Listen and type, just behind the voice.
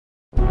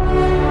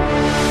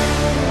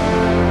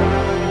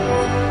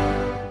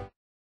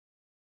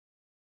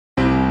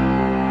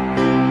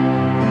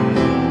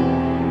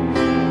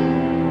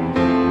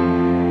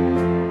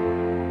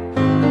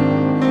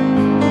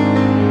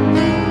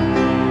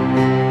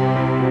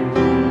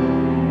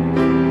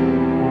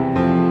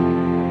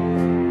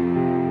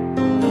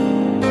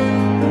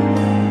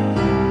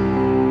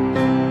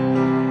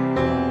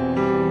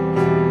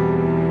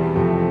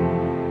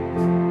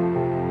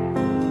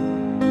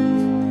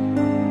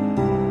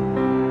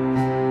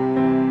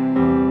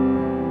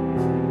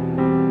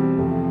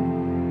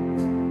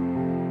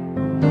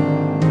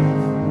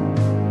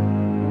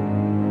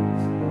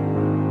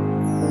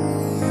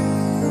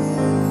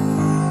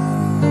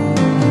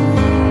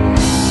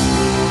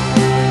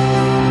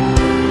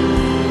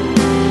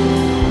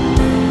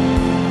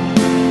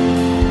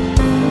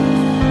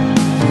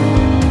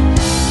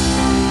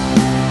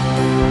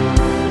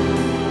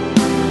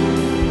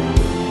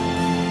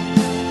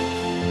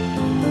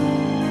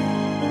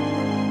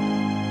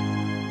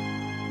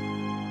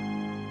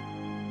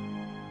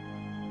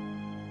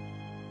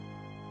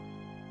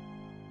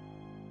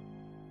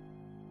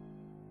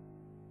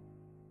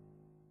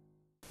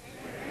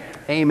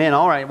Amen.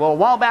 All right. Well, a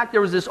while back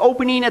there was this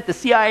opening at the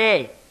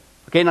CIA.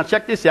 Okay, now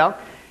check this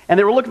out. And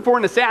they were looking for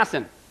an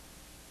assassin.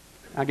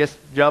 I guess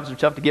jobs are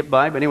tough to get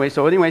by, but anyway,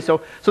 so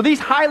these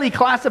highly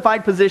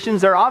classified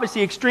positions are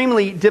obviously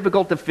extremely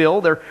difficult to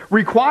fill. They're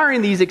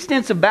requiring these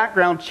extensive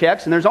background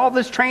checks, and there's all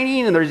this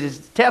training and there's this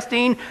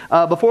testing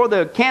before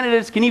the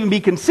candidates can even be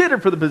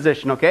considered for the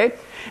position, okay?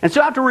 And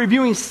so after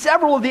reviewing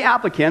several of the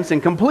applicants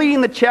and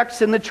completing the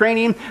checks and the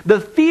training, the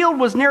field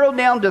was narrowed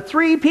down to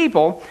 3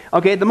 people,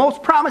 okay, the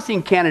most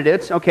promising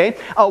candidates, okay?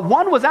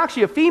 One was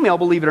actually a female,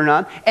 believe it or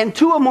not, and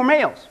 2 of them were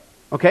males,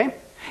 okay?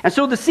 And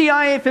so the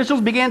CIA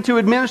officials began to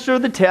administer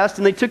the test,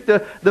 and they took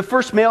the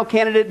first male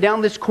candidate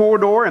down this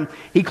corridor, and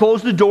he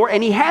closed the door,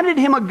 and he handed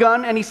him a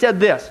gun, and he said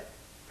this.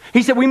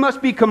 He said, "We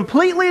must be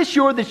completely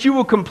assured that you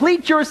will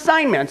complete your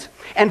assignments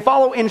and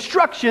follow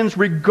instructions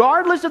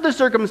regardless of the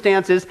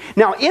circumstances.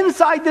 Now,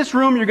 inside this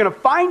room, you're going to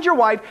find your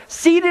wife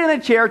seated in a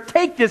chair.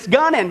 Take this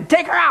gun and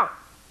take her out."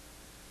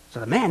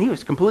 So the man, he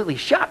was completely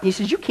shocked. He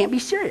says, "You can't be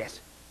serious."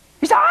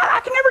 He said, I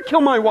can never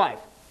kill my wife."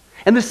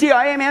 And the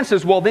CIA man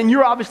says, "Well, then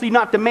you're obviously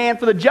not the man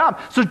for the job,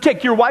 so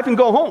take your wife and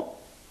go home."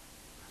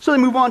 So they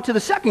move on to the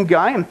second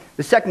guy, and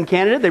the second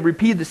candidate. They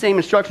repeated the same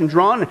instructions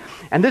drawn.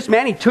 And this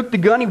man, he took the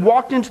gun, he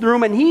walked into the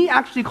room, and he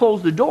actually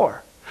closed the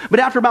door.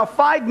 But after about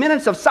 5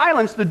 minutes of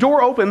silence, the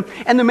door opened,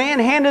 and the man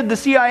handed the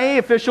CIA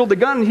official the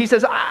gun, and he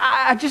says,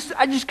 I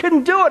just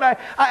couldn't do it.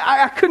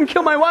 I couldn't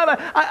kill my wife.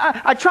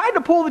 I tried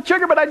to pull the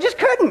trigger, but I just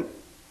couldn't.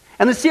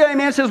 And the CIA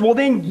man says, "Well,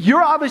 then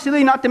you're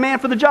obviously not the man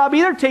for the job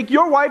either. Take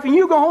your wife and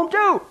you go home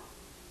too."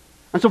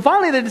 And so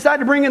finally they decided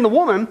to bring in the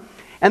woman,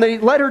 and they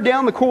led her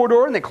down the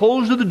corridor, and they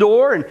closed the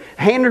door and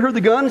handed her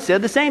the gun and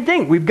said the same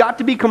thing. "We've got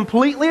to be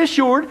completely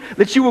assured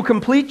that you will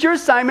complete your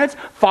assignments,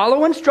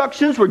 follow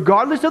instructions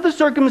regardless of the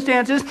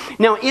circumstances.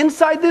 Now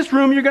inside this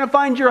room you're going to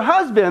find your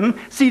husband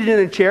seated in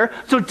a chair,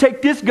 so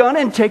take this gun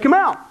and take him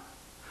out."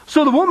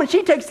 So the woman,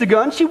 she takes the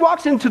gun, she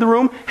walks into the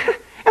room,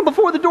 and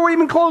before the door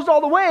even closed all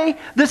the way,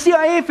 the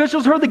CIA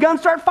officials heard the gun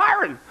start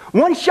firing.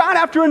 One shot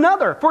after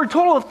another, for a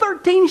total of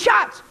 13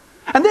 shots.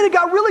 And then it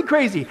got really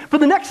crazy. For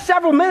the next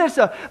several minutes,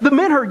 the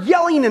men heard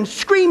yelling and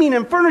screaming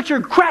and furniture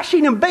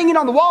crashing and banging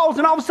on the walls,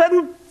 and all of a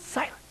sudden,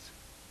 silence.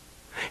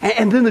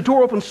 And then the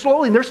door opened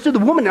slowly, and there stood the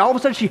woman, and all of a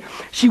sudden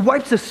she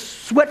wipes the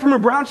sweat from her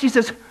brow, and she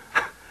says,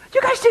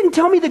 "You guys didn't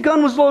tell me the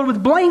gun was loaded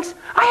with blanks.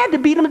 I had to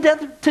beat him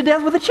to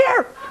death with a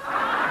chair."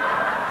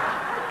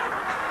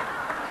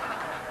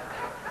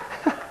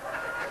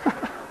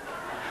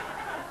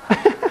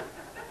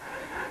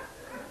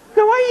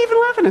 Now, why are you even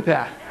laughing at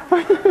that?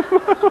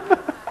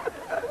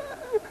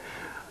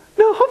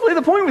 No, hopefully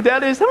the point with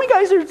that is, how many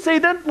guys would say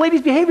that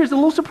lady's behavior is a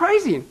little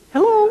surprising?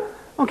 Hello?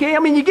 Okay, I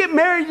mean, you get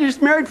married, you're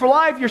just married for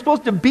life. You're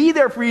supposed to be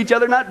there for each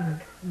other, not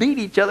beat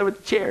each other with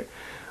a chair.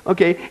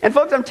 Okay, and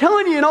folks, I'm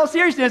telling you in all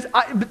seriousness,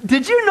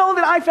 did you know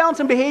that I found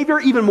some behavior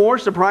even more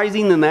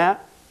surprising than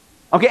that?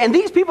 Okay, and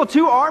these people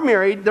too are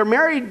married. They're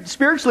married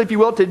spiritually, if you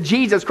will, to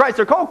Jesus Christ.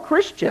 They're called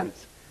Christians.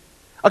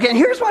 Okay, and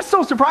here's what's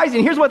so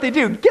surprising. Here's what they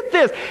do. Get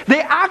this.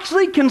 They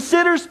actually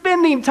consider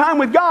spending time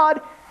with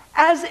God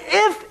as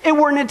if it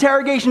were an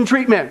interrogation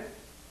treatment.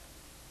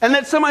 And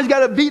that somebody's got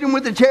to beat them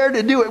with a chair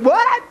to do it.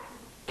 What?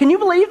 Can you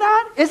believe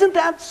that? Isn't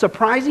that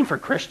surprising for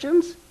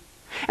Christians?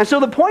 And so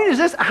the point is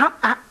this.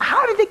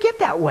 How did it get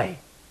that way?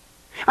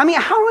 I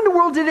mean, how in the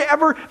world did it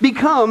ever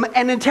become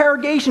an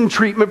interrogation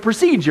treatment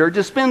procedure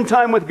to spend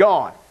time with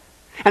God?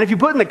 And if you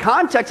put in the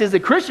context as a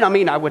Christian, I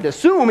mean, I would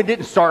assume it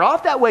didn't start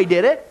off that way,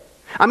 did it?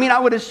 I mean, I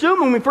would assume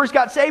when we first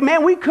got saved,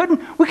 man, we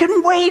couldn't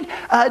wait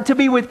to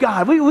be with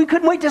God. We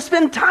couldn't wait to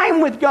spend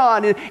time with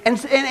God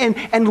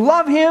and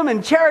love Him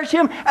and cherish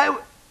Him.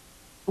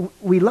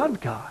 We loved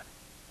God.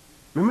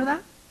 Remember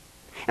that?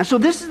 And so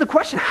this is the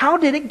question. How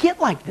did it get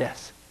like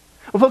this?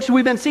 Well, folks,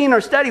 we've been seeing in our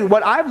study,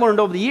 what I've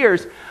learned over the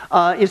years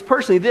is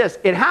personally this.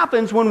 It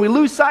happens when we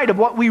lose sight of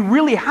what we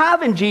really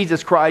have in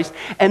Jesus Christ,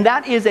 and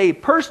that is a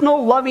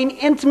personal, loving,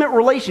 intimate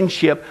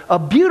relationship, a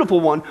beautiful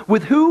one,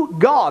 with who?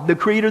 God, the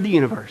creator of the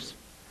universe.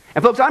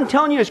 And folks, I'm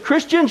telling you, as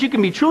Christians, you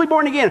can be truly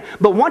born again.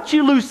 But once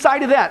you lose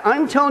sight of that,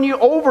 I'm telling you,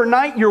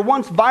 overnight, your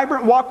once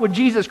vibrant walk with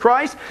Jesus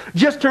Christ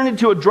just turned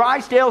into a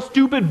dry, stale,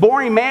 stupid,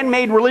 boring,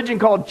 man-made religion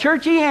called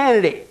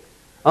churchianity.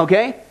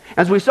 Okay?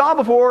 As we saw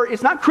before,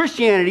 it's not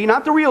Christianity,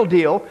 not the real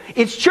deal.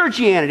 It's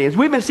churchianity. As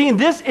we've been seeing,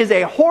 this is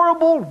a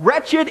horrible,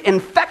 wretched,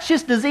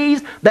 infectious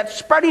disease that's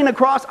spreading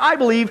across, I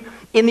believe,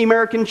 in the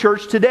American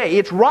church today.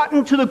 It's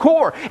rotten to the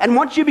core. And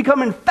once you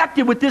become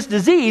infected with this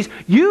disease,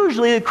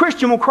 usually the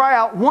Christian will cry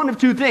out one of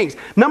 2 things.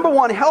 Number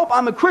 1, help,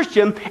 I'm a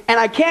Christian and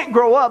I can't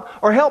grow up.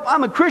 Or help,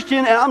 I'm a Christian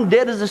and I'm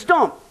dead as a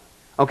stump.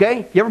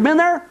 Okay? You ever been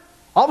there?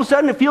 All of a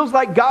sudden it feels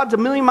like God's a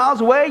million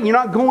miles away and you're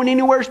not going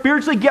anywhere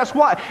spiritually. Guess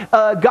what?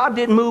 God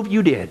didn't move,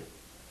 you did.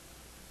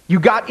 You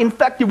got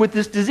infected with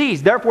this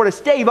disease. Therefore, to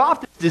stave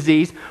off this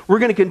disease, we're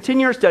going to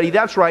continue our study.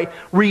 That's right,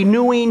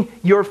 renewing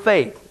your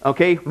faith.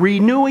 Okay,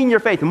 renewing your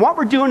faith. And what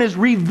we're doing is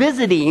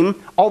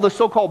revisiting all the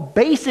so-called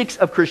basics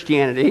of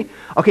Christianity.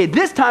 Okay,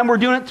 this time we're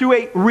doing it through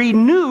a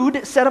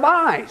renewed set of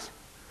eyes.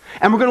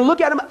 And we're going to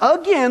look at them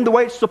again the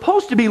way it's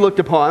supposed to be looked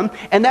upon,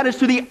 and that is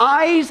through the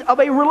eyes of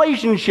a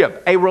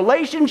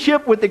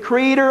relationship with the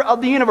creator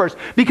of the universe.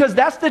 Because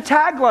that's the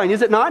tagline,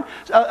 is it not?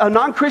 A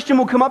non-Christian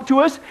will come up to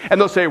us and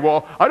they'll say,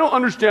 well, I don't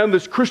understand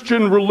this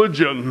Christian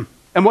religion.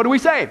 And what do we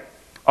say?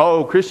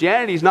 Oh,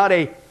 Christianity is not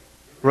a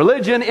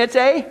religion, it's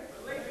a...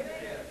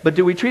 But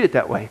do we treat it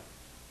that way?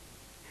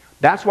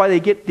 That's why they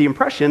get the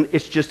impression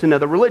it's just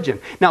another religion.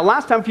 Now,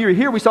 last time if you were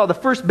here, we saw the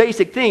first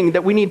basic thing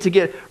that we need to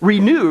get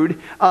renewed,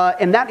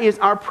 and that is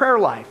our prayer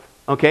life.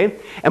 Okay?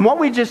 And what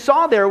we just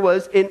saw there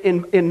was,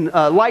 in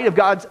light of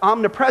God's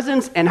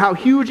omnipresence and how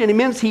huge and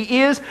immense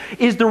He is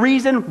the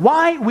reason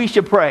why we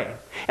should pray.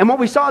 And what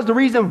we saw is the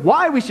reason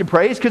why we should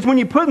pray is because when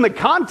you put in the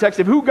context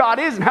of who God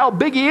is and how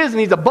big He is and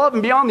He's above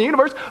and beyond the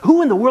universe,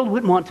 who in the world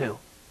wouldn't want to?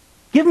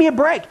 Give me a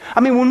break. I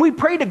mean, when we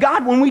pray to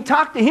God, when we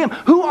talk to Him,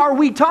 who are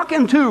we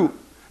talking to?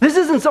 This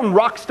isn't some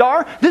rock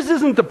star. This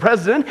isn't the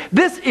president.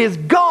 This is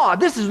God.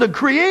 This is the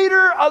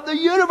creator of the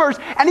universe.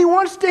 And He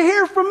wants to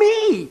hear from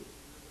me.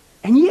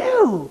 And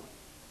you.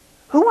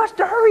 Who wants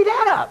to hurry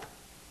that up?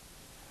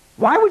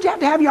 Why would you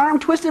have to have your arm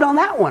twisted on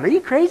that one? Are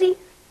you crazy?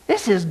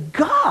 This is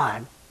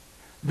God.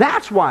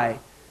 That's why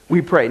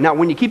we pray. Now,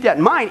 when you keep that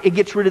in mind, it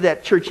gets rid of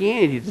that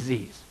churchianity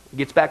disease. It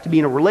gets back to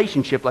being a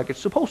relationship like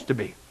it's supposed to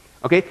be.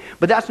 Okay?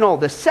 But that's not all.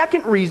 The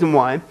second reason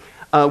why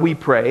we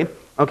pray,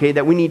 okay,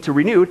 that we need to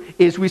renew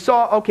is we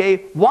saw, okay,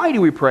 why do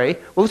we pray?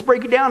 Well, let's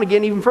break it down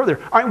again even further.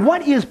 All right,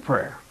 what is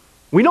prayer?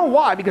 We know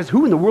why, because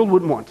who in the world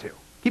wouldn't want to?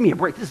 Give me a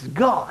break. This is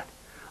God.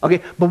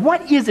 Okay, but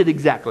what is it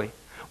exactly?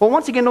 Well,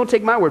 once again, don't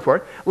take my word for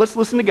it. Let's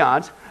listen to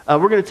God's.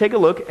 We're going to take a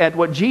look at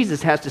what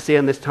Jesus has to say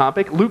on this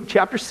topic. Luke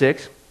chapter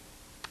 6.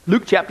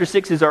 Luke chapter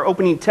 6 is our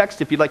opening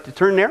text, if you'd like to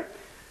turn there.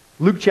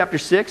 Luke chapter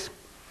 6.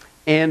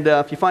 And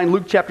if you find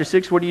Luke chapter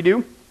 6, what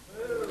do?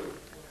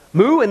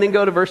 Moo, and then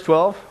go to verse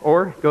 12,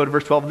 or go to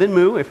verse 12, then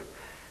moo, if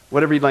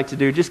whatever you'd like to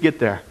do, just get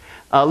there.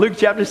 Luke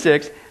chapter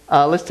 6,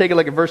 let's take a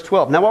look at verse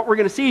 12. Now what we're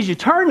going to see is you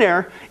turn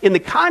there, in the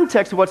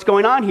context of what's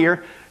going on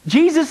here,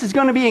 Jesus is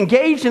going to be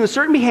engaged in a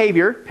certain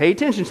behavior, pay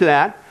attention to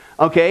that,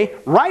 okay,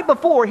 right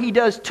before He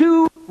does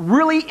two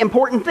really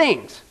important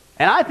things.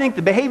 And I think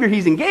the behavior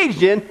He's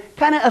engaged in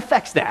kind of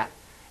affects that.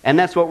 And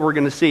that's what we're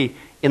going to see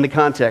in the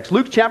context.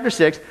 Luke chapter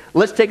 6,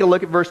 let's take a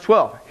look at verse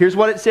 12. Here's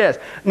what it says.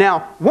 Now,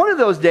 one of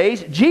those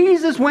days,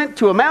 Jesus went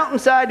to a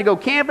mountainside to go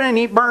camping and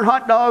eat burnt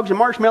hot dogs and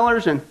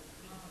marshmallows and...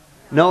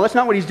 No, that's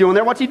not what He's doing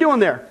there. What's He doing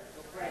there?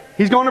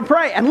 He's going to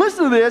pray. And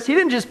listen to this, He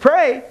didn't just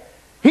pray.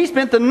 He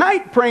spent the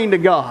night praying to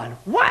God.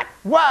 What?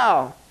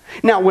 Wow.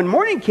 Now, when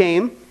morning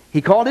came,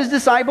 He called His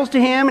disciples to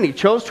Him, and He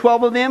chose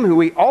 12 of them, who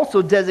He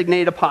also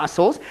designated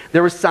apostles.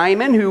 There was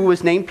Simon, who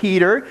was named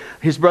Peter,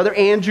 his brother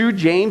Andrew,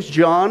 James,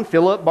 John,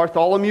 Philip,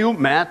 Bartholomew,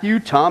 Matthew,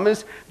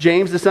 Thomas,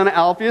 James the son of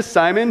Alphaeus,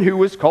 Simon, who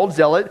was called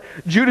Zealot,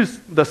 Judas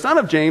the son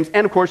of James,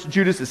 and of course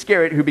Judas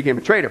Iscariot, who became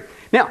a traitor.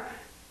 Now,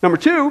 number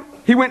 2,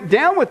 He went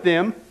down with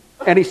them,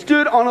 and He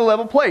stood on a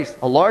level place.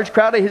 A large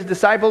crowd of His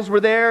disciples were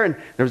there, and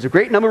there was a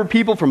great number of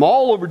people from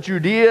all over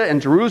Judea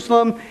and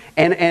Jerusalem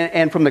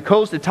and from the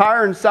coast of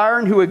Tyre and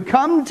Sidon who had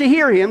come to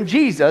hear Him,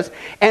 Jesus,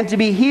 and to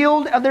be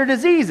healed of their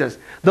diseases.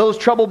 Those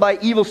troubled by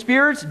evil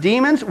spirits,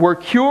 demons, were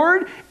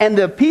cured, and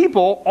the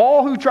people,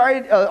 all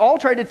tried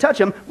to touch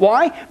Him.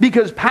 Why?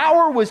 Because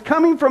power was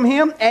coming from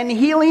Him and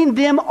healing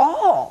them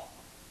all.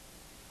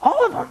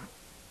 All of them.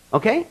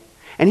 Okay?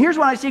 And here's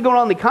what I see going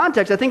on in the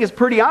context. I think it's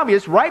pretty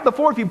obvious. Right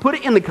before, if you put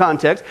it in the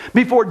context,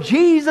 before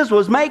Jesus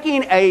was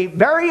making a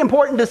very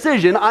important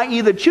decision,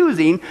 i.e. the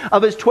choosing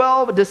of His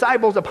 12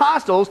 disciples,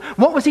 apostles,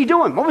 what was He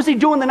doing? What was He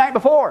doing the night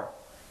before?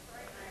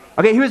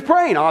 Okay, He was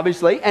praying,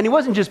 obviously. And He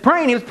wasn't just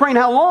praying. He was praying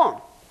how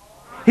long?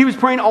 He was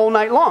praying all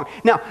night long.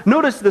 Now,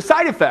 notice the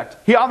side effect.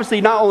 He obviously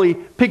not only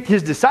picked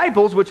His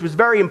disciples, which was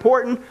very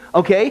important,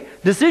 okay,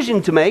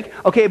 decision to make,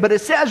 okay, but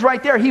it says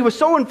right there, He was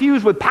so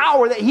infused with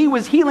power that He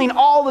was healing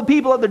all the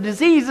people of their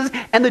diseases,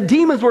 and the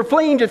demons were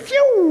fleeing just,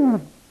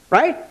 phew,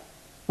 right?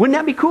 Wouldn't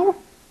that be cool?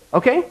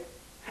 Okay?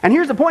 And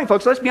here's the point,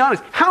 folks, let's be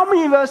honest. How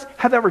many of us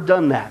have ever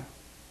done that?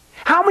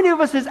 How many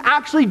of us has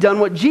actually done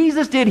what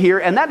Jesus did here,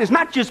 and that is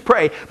not just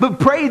pray, but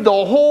pray the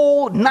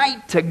whole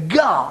night to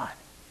God?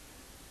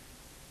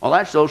 Well,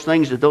 that's those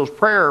things that those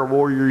prayer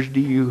warriors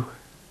do.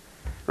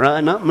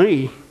 Right? Not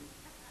me.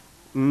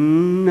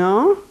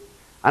 No.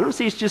 I don't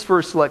see it's just for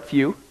a select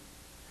few.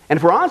 And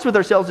if we're honest with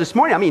ourselves this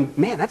morning, I mean,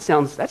 man, that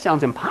sounds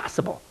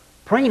impossible.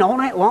 Praying all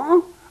night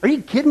long? Are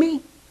you kidding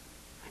me?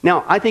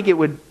 Now, I think it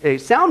would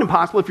sound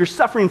impossible if you're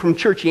suffering from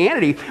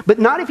churchianity, but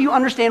not if you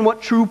understand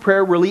what true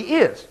prayer really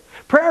is.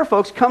 Prayer,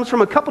 folks, comes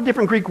from a couple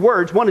different Greek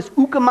words. One is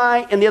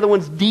euchomai and the other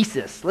one's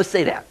desis. Let's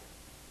say that.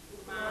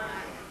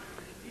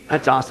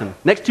 That's awesome.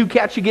 Next 2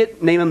 cats you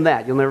get, name them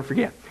that. You'll never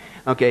forget.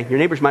 Okay, your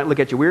neighbors might look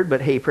at you weird, but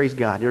hey, praise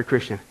God, you're a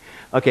Christian.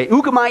 Okay,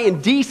 euchomai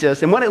and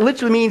desis, and what it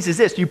literally means is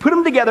this. You put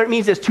them together, it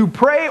means this: to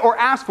pray or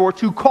ask for,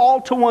 to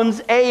call to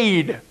one's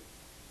aid.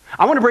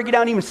 I want to break it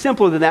down even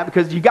simpler than that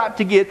because you got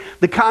to get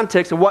the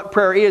context of what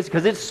prayer is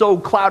because it's so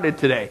clouded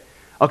today.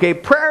 Okay,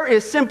 prayer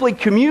is simply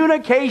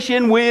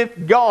communication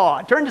with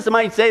God. Turn to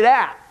somebody and say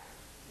that.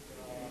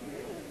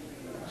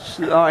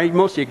 All right,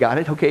 most of you got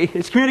it, okay?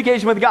 It's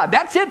communication with God.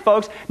 That's it,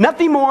 folks.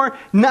 Nothing more,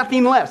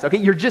 nothing less, okay?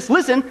 You're just,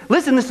 listen,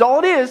 this is all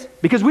it is,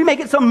 because we make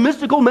it some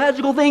mystical,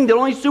 magical thing that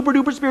only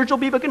super-duper spiritual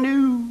people can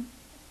do.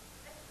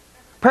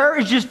 Prayer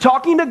is just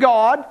talking to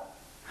God.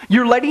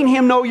 You're letting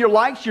Him know your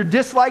likes, your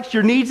dislikes,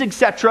 your needs,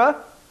 etc.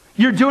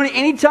 You're doing it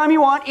anytime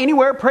you want,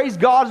 anywhere. Praise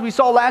God, as we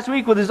saw last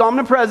week with His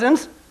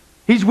omnipresence.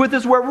 He's with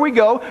us wherever we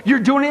go. You're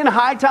doing it in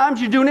high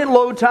times. You're doing it in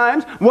low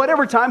times.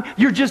 Whatever time.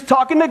 You're just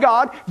talking to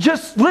God.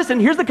 Just listen.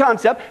 Here's the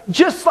concept.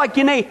 Just like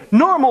in a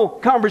normal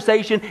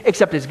conversation,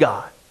 except it's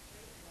God.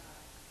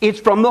 It's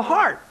from the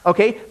heart.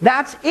 Okay?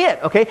 That's it.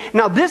 Okay?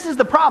 Now, this is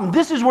the problem.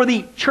 This is where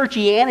the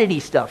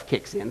churchianity stuff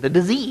kicks in. The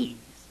disease.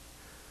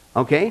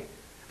 Okay?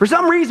 For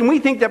some reason, we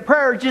think that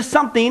prayer is just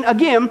something,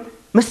 again,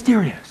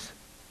 mysterious.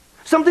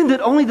 Something that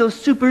only those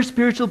super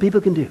spiritual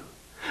people can do.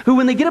 Who,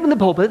 when they get up in the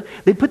pulpit,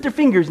 they put their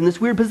fingers in this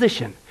weird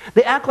position.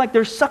 They act like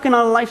they're sucking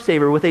on a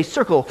lifesaver with a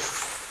circle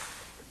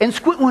and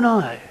squint one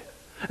eye.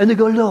 And they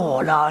go,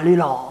 Lord,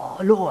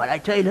 Lord, I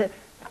tell you that.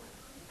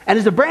 And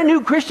as a brand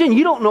new Christian,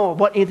 you don't know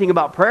anything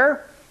about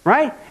prayer,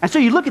 right? And so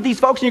you look at these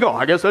folks and you go,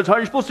 I guess that's how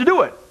you're supposed to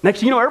do it. Next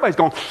thing you know, everybody's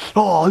going,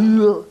 oh,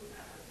 yeah.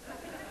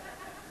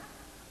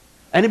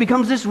 And it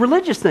becomes this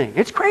religious thing.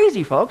 It's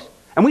crazy, folks.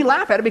 And we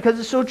laugh at it because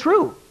it's so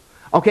true.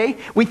 Okay?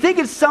 We think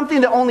it's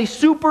something that only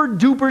super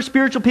duper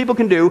spiritual people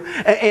can do,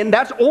 and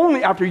that's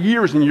only after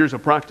years and years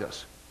of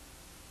practice.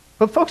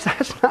 But folks,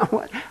 that's not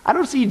what, I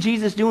don't see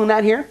Jesus doing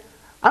that here.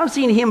 I don't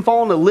see Him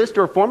following a list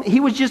or a form. He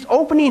was just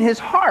opening His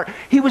heart.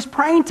 He was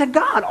praying to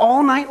God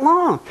all night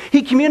long.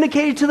 He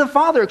communicated to the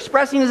Father,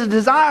 expressing His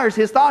desires,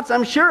 His thoughts,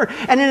 I'm sure.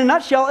 And in a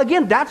nutshell,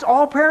 again, that's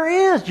all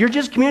prayer is. You're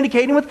just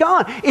communicating with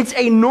God. It's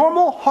a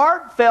normal,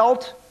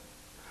 heartfelt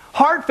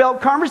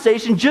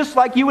conversation, just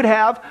like you would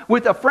have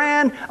with a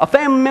friend, a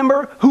family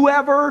member,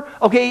 whoever,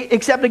 okay,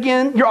 except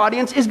again, your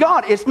audience is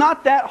God. It's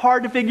not that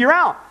hard to figure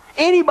out.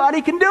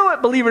 Anybody can do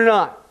it, believe it or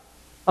not.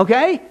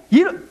 Okay?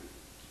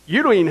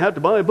 You don't even have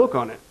to buy a book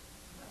on it.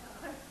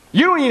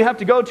 You don't even have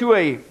to go to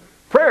a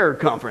prayer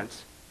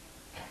conference.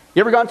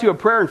 You ever gone to a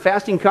prayer and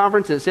fasting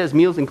conference that says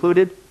meals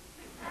included?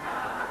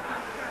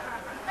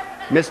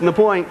 Missing the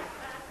point.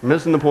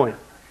 Missing the point.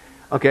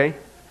 Okay?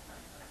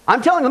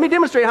 I'm telling you, let me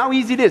demonstrate how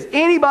easy it is.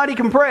 Anybody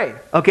can pray,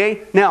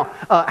 okay? Now,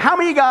 how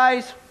many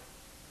guys,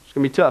 it's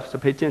going to be tough, so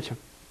pay attention.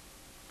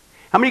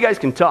 How many guys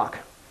can talk?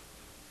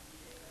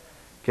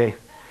 Okay.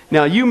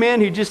 Now, you men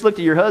who just looked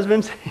at your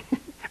husbands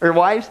or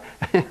wives,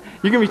 you're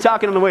going to be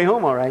talking on the way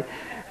home, all right?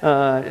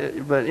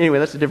 But anyway,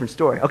 that's a different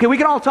story. Okay, we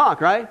can all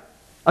talk, right?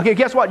 Okay,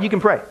 guess what? You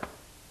can pray.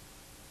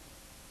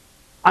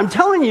 I'm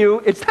telling you,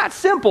 it's that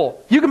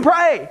simple. You can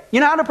pray. You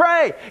know how to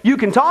pray. You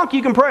can talk,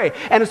 you can pray.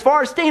 And as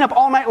far as staying up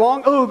all night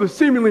long, the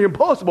seemingly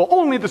impossible.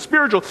 Only the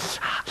spiritual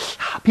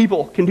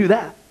people can do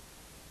that.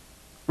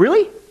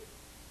 Really?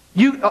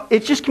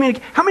 It's just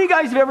communication. How many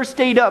guys have ever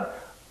stayed up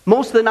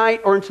most of the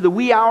night or into the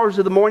wee hours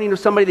of the morning with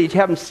somebody that you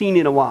haven't seen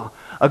in a while?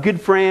 A good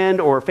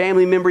friend or a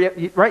family member,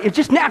 right? It's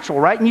just natural,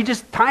 right? And you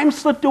just, time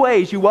slipped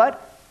away as you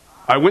what?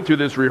 I went through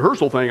this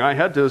rehearsal thing. I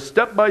had to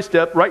step by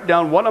step write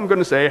down what I'm going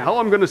to say, how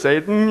I'm going to say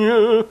it.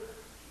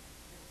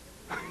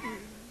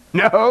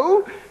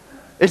 No,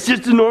 it's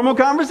just a normal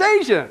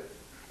conversation.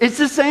 It's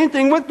the same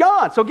thing with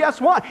God. So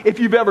guess what? If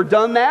you've ever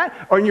done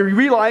that or you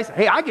realize,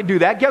 hey, I could do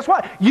that, guess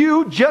what?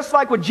 You, just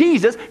like with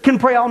Jesus, can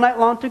pray all night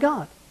long to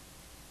God.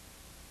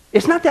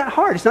 It's not that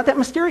hard. It's not that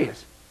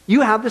mysterious.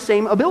 You have the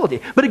same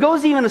ability. But it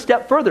goes even a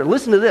step further.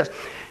 Listen to this.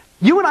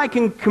 You and I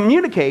can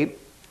communicate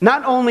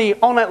not only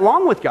all night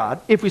long with God,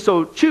 if we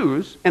so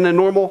choose, in a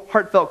normal,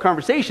 heartfelt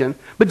conversation,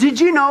 but did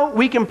you know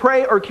we can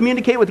pray or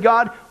communicate with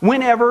God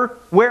whenever,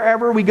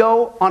 wherever we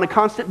go on a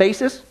constant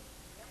basis?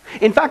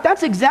 In fact,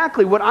 that's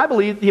exactly what I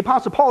believe the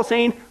Apostle Paul is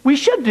saying we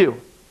should do,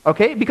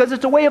 okay? Because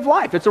it's a way of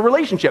life. It's a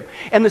relationship.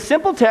 And the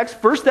simple text,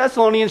 1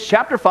 Thessalonians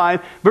chapter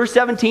 5, verse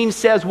 17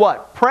 says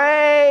what?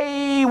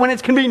 Pray when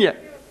it's convenient.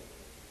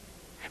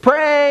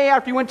 Pray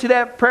after you went to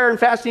that prayer and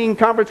fasting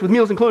conference with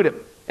meals included,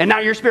 and now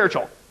you're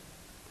spiritual.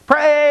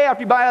 Pray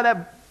after you buy out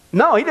that.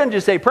 No, he doesn't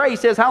just say pray. He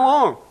says how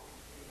long?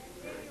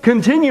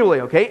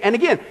 Continually, okay? And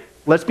again,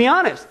 let's be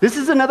honest. This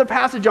is another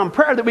passage on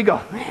prayer that we go,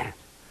 man,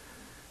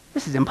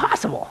 this is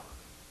impossible.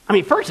 I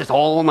mean, first it's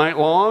all night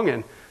long,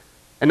 and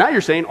now you're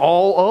saying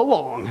all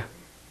along.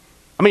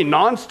 I mean,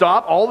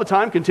 nonstop, all the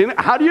time, continuing.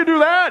 How do you do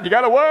that? You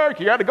got to work.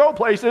 You got to go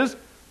places.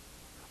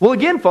 Well,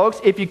 again, folks,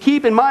 if you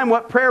keep in mind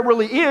what prayer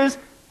really is,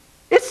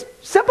 it's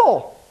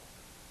simple.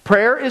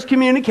 Prayer is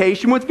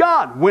communication with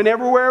God.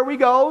 Whenever, where we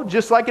go,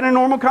 just like in a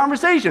normal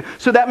conversation.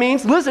 So that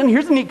means, listen,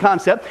 here's a neat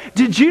concept.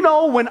 Did you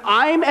know when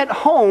I'm at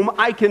home,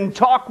 I can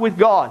talk with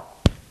God?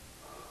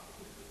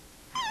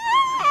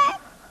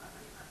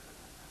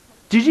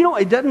 Did you know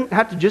it doesn't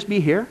have to just be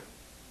here?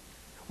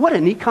 What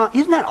a neat concept.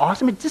 Isn't that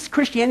awesome? This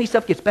Christianity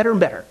stuff gets better and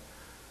better.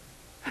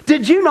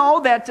 Did you know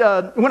that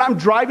when I'm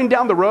driving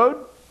down the road,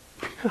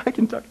 I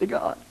can talk to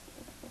God?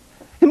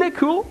 Isn't that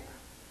cool?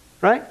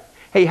 Right?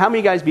 Hey, how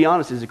many guys, be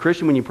honest, as a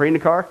Christian, when you pray in the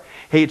car,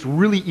 hey, it's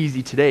really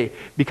easy today,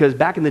 because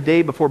back in the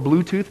day before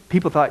Bluetooth,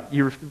 people thought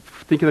you were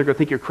thinking they're going to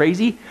think you're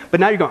crazy, but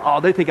now you're going, oh,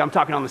 they think I'm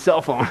talking on the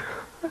cell phone.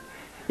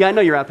 Yeah, I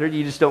know you're out there,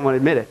 you just don't want to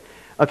admit it.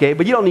 Okay,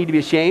 but you don't need to be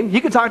ashamed.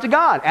 You can talk to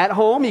God at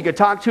home. You can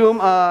talk to Him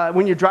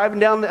when you're driving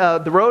down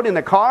the road in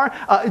the car.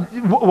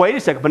 Wait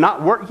a second, but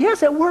not work?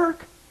 Yes, at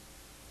work.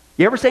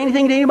 You ever say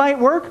anything to anybody at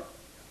work?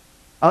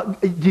 Do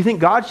you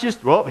think God's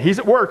just, well, He's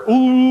at work.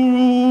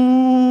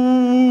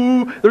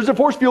 Ooh, there's a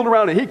force field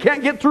around it. He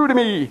can't get through to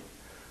me.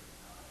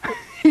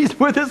 He's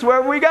with us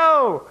wherever we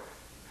go.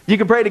 You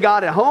can pray to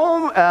God at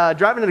home,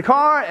 driving in the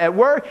car, at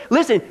work.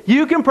 Listen,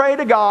 you can pray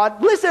to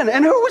God. Listen,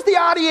 and who's the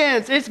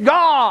audience? It's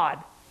God.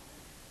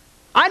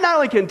 I not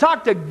only can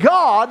talk to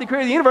God, the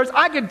creator of the universe,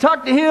 I can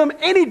talk to Him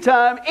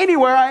anytime,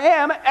 anywhere I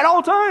am, at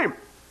all time.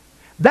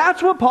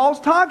 That's what Paul's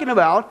talking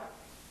about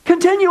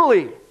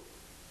continually.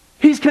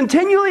 He's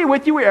continually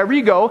with you wherever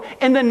you go.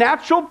 In the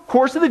natural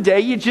course of the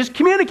day, you just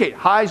communicate.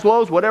 Highs,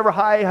 lows, whatever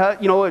high,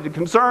 a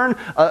concern,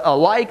 a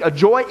like, a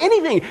joy,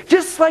 anything.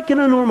 Just like in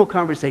a normal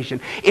conversation.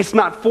 It's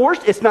not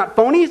forced, it's not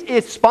phony,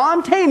 it's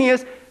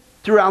spontaneous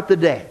throughout the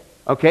day.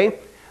 Okay?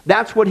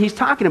 That's what he's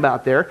talking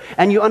about there.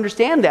 And you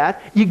understand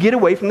that, you get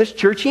away from this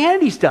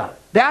churchianity stuff.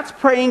 That's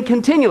praying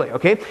continually,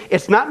 okay?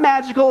 It's not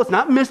magical, it's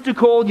not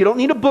mystical, you don't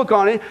need a book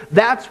on it.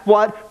 That's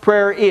what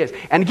prayer is.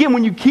 And again,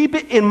 when you keep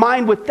it in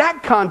mind with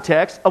that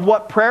context of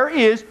what prayer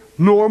is,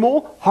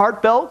 normal,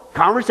 heartfelt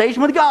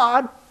conversation with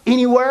God,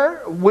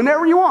 anywhere,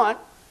 whenever you want,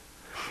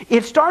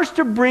 it starts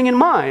to bring in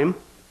mind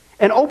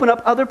and open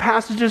up other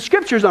passages of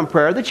scriptures on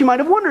prayer that you might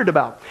have wondered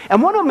about.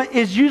 And one of them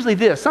is usually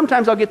this.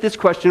 Sometimes I'll get this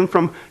question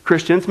from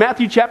Christians.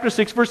 Matthew chapter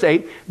 6, verse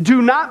 8.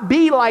 Do not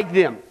be like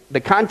them. The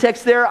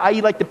context there,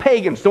 i.e. like the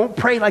pagans. Don't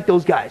pray like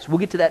those guys. We'll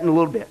get to that in a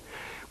little bit.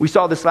 We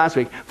saw this last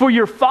week. For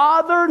your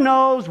Father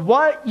knows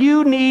what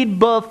you need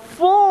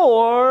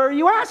before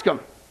you ask Him.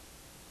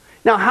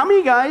 Now, how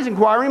many guys,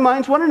 inquiring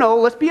minds, want to know,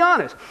 let's be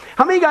honest.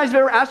 How many guys have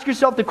ever asked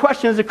yourself the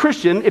question as a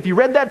Christian, if you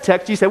read that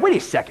text, you said, wait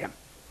a second.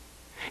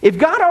 If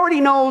God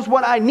already knows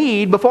what I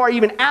need before I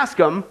even ask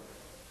Him,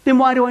 then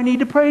why do I need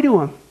to pray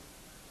to Him?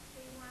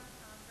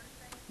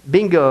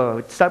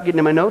 Bingo. Stop getting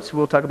in my notes.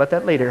 We'll talk about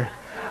that later.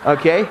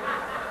 Okay?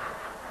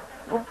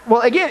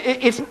 Well, again,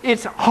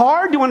 it's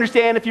hard to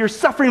understand if you're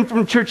suffering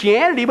from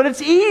churchianity, but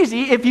it's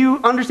easy if you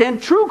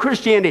understand true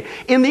Christianity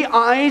in the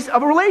eyes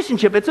of a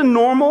relationship. It's a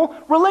normal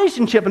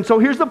relationship. And so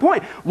here's the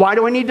point. Why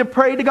do I need to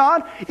pray to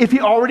God if He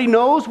already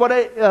knows what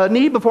I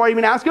need before I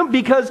even ask Him?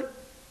 Because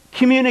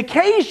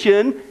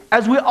communication,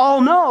 as we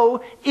all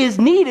know, is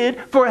needed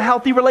for a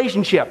healthy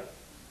relationship.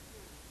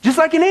 Just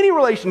like in any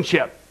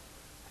relationship.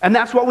 And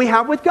that's what we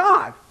have with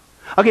God.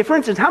 Okay, for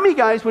instance, how many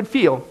guys would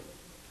feel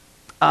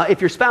if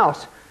your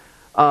spouse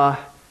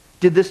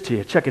did this to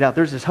you? Check it out.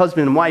 There's this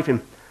husband and wife,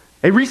 and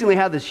they recently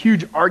had this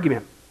huge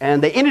argument.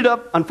 And they ended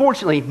up,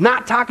 unfortunately,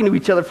 not talking to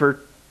each other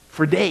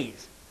for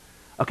days.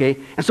 Okay?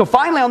 And so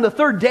finally, on the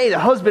third day, the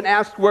husband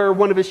asked where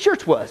one of his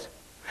shirts was.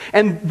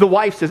 And the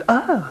wife says,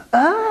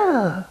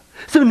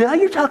 so now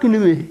you're talking to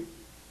me.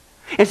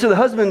 And so the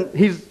husband,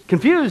 he's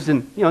confused,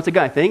 and it's a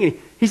guy thing, and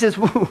he says,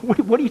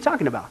 what are you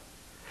talking about?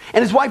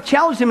 And his wife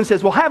challenged him and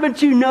says, well,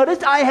 haven't you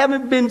noticed I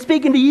haven't been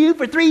speaking to you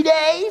for 3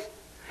 days?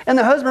 And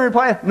the husband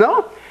replied,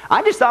 no,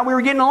 I just thought we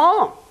were getting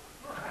along.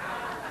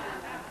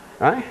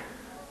 Right?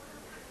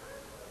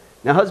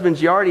 Now,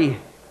 husbands, you already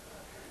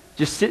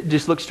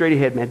just look straight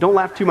ahead, man. Don't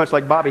laugh too much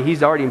like Bobby.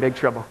 He's already in big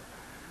trouble.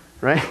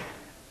 Right?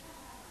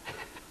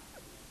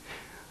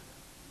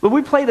 But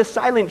we play the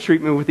silent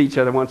treatment with each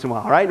other once in a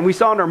while, right? And we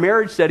saw in our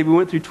marriage study, we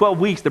went through 12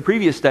 weeks, the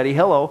previous study,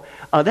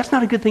 that's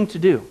not a good thing to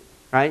do,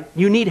 right?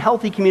 You need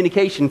healthy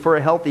communication for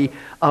a healthy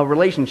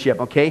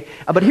relationship, okay?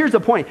 But here's the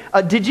point.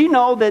 Did you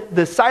know that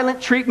the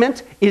silent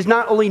treatment is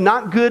not only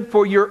not good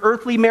for your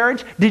earthly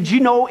marriage, did you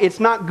know it's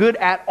not good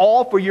at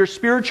all for your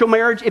spiritual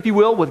marriage, if you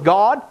will, with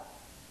God?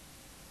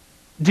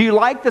 Do you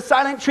like the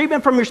silent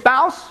treatment from your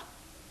spouse?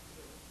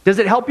 Does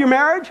it help your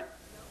marriage?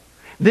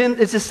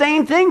 Then it's the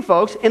same thing,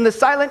 folks, in the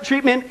silent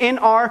treatment in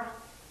our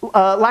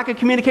lack of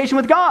communication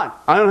with God.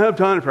 I don't have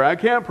time to pray. I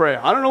can't pray.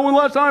 I don't know when the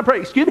last time I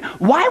prayed. Excuse me.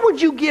 Why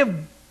would you give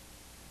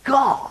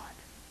God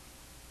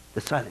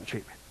the silent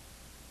treatment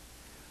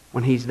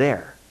when He's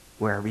there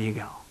wherever you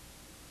go?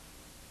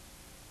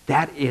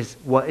 That is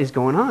what is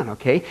going on,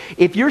 okay?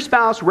 If your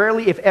spouse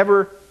rarely, if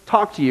ever,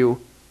 talked to you,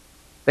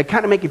 that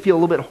kind of make you feel a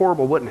little bit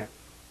horrible, wouldn't it?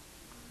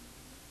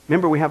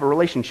 Remember, we have a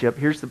relationship.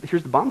 Here's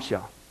the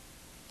bombshell.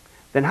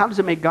 Then how does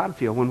it make God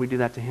feel when we do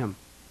that to Him?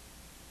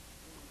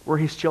 We're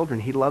His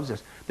children. He loves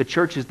us. The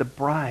church is the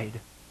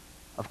bride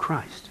of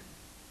Christ.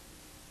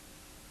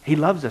 He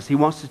loves us. He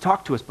wants to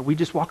talk to us, but we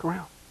just walk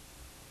around.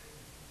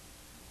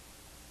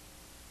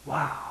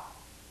 Wow.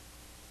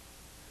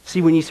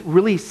 See, when you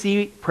really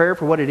see prayer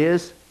for what it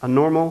is, a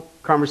normal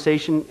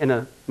conversation in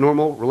a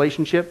normal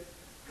relationship,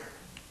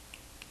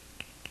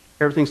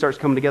 everything starts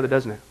coming together,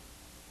 doesn't it?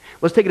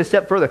 Let's take it a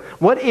step further.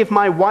 What if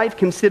my wife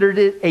considered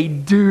it a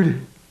duty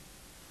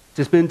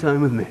to spend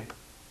time with me?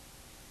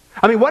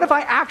 I mean, what if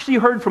I actually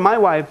heard from my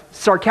wife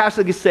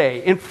sarcastically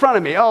say in front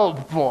of me, "Oh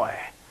boy,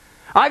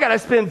 I got to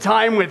spend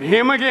time with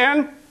him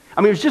again"?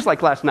 I mean, it was just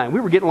like last night.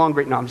 We were getting along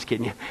great. No, I'm just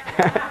kidding you.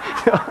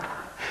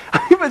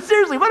 But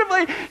seriously,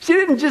 what if she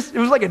didn't just, it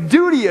was like a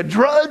duty, a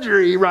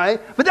drudgery, right?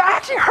 But I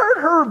actually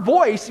heard her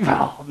voice.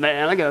 "Oh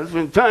man, I got to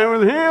spend time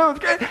with him."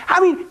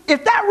 I mean,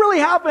 if that really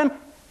happened,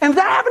 and if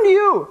that happened to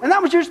you, and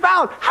that was your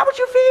spouse, how would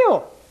you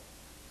feel?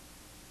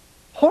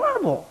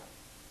 Horrible.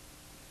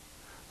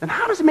 And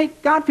how does it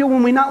make God feel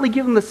when we not only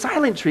give him the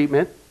silent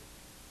treatment,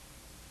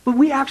 but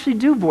we actually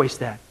do voice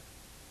that?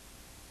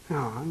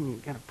 "Oh, I mean,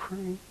 you got to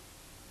pray.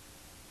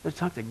 Let's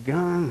talk to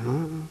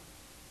God."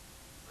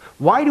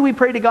 Why do we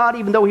pray to God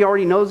even though he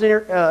already knows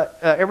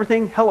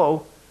everything?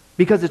 Hello.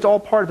 Because it's all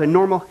part of a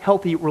normal,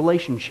 healthy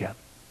relationship.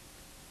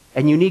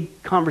 And you need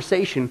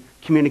conversation,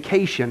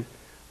 communication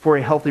for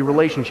a healthy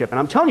relationship. And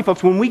I'm telling you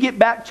folks, when we get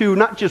back to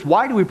not just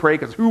why do we pray,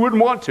 because who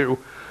wouldn't want to,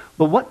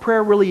 but what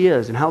prayer really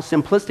is and how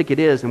simplistic it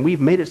is, and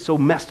we've made it so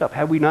messed up,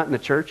 have we not, in the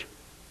church?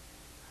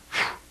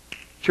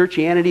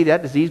 Churchianity,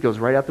 that disease goes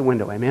right out the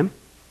window, amen?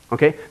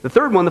 Okay, the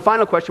third one, the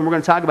final question we're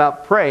going to talk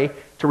about, pray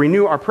to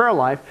renew our prayer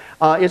life,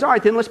 is, all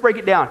right, then let's break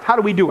it down. How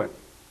do we do it?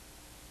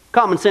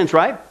 Common sense,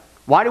 right?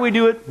 Why do we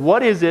do it?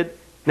 What is it?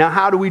 Now,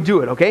 how do we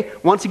do it? Okay,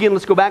 once again,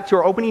 let's go back to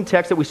our opening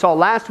text that we saw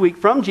last week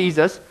from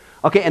Jesus.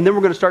 Okay, and then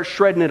we're going to start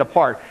shredding it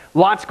apart.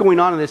 Lots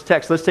going on in this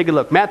text. Let's take a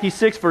look. Matthew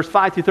 6, verse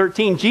 5 through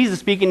 13. Jesus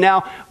speaking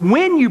now,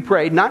 when you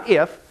pray, not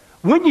if,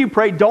 when you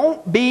pray,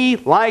 don't be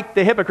like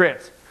the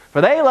hypocrites. For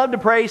they love to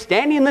pray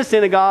standing in the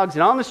synagogues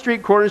and on the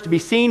street corners to be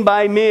seen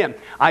by men.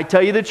 I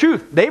tell you the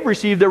truth, they've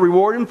received their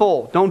reward in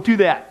full. Don't do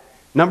that.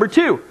 Number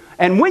 2,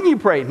 and when you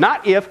pray,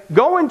 not if,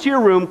 go into your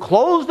room,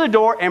 close the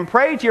door, and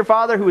pray to your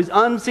Father who is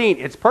unseen.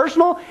 It's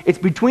personal. It's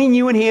between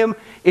you and him.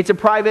 It's a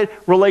private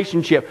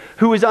relationship.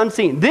 Who is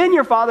unseen. Then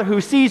your Father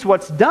who sees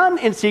what's done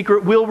in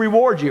secret will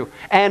reward you.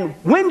 And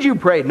when you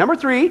pray, number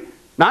 3,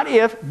 not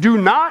if, do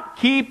not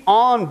keep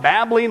on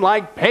babbling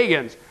like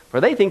pagans. For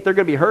they think they're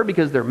going to be heard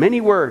because there are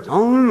many words.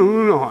 On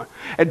and on.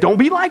 And don't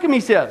be like him, he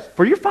says.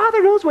 For your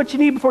Father knows what you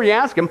need before you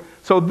ask him.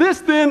 So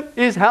this then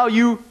is how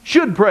you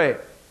should pray.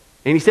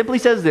 And he simply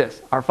says this.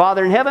 Our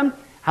Father in heaven,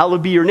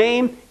 hallowed be your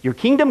name. Your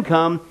kingdom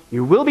come.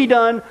 Your will be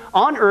done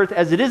on earth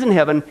as it is in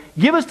heaven.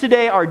 Give us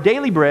today our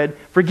daily bread.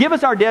 Forgive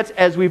us our debts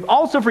as we've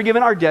also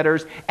forgiven our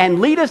debtors.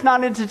 And lead us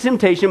not into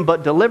temptation,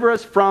 but deliver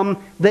us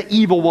from the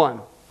evil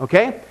one.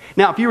 Okay?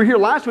 Now, if you were here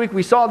last week,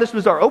 we saw this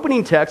was our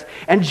opening text,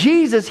 and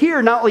Jesus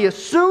here not only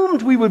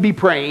assumed we would be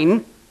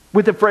praying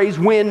with the phrase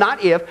when,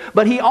 not if,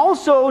 but he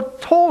also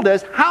told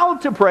us how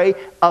to pray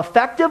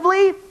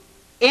effectively,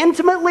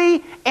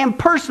 intimately, and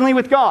personally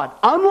with God,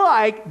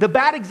 unlike the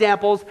bad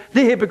examples,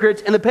 the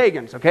hypocrites and the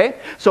pagans, okay?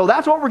 So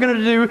that's what we're going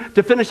to do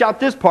to finish out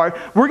this part.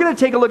 We're going to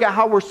take a look at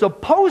how we're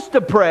supposed to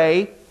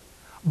pray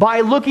by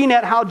looking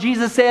at how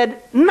Jesus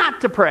said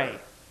not to pray.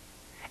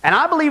 And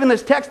I believe in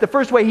this text, the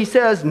first way he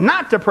says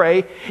not to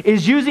pray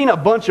is using a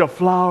bunch of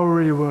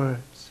flowery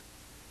words.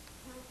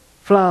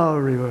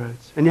 Flowery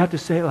words. And you have to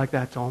say it like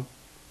that, Tom.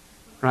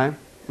 Right?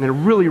 And a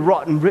really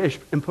rotten British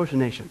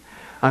impersonation.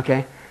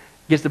 Okay?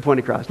 Gets the point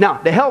across. Now,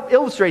 to help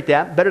illustrate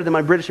that, better than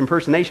my British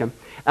impersonation,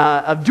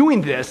 of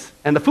doing this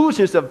and the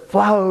foolishness of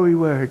flowery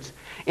words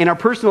in our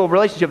personal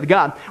relationship with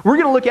God, we're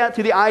going to look at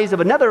through the eyes of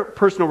another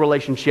personal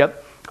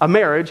relationship, a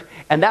marriage,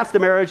 and that's the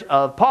marriage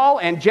of Paul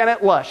and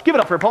Janet Lush. Give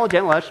it up for Paul and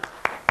Janet Lush.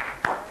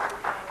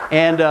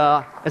 And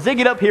as they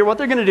get up here, what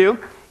they're going to do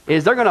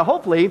is they're going to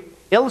hopefully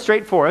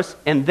illustrate for us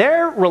in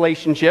their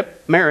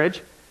relationship, marriage,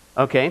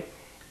 okay,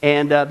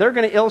 and they're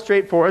going to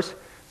illustrate for us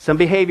some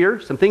behavior,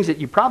 some things that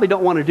you probably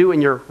don't want to do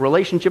in your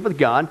relationship with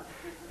God,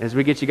 as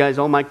we get you guys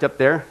all mic'd up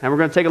there. And we're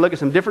going to take a look at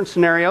some different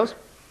scenarios,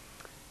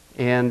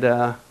 and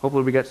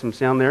hopefully we got some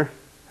sound there.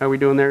 How are we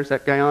doing there? Is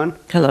that guy on?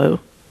 Hello.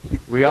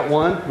 We got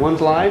one.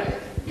 One's live.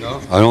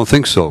 No, I don't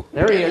think so.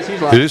 There he is.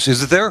 He's live.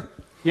 Is it there?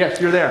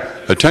 Yes, you're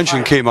there.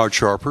 Attention Kmart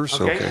shoppers.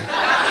 Okay.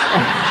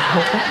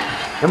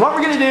 And what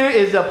we're going to do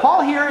is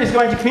Paul here is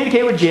going to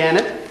communicate with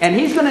Janet, and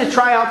he's going to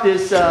try out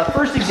this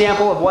first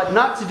example of what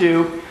not to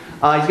do.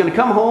 He's going to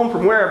come home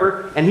from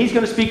wherever, and he's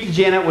going to speak to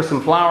Janet with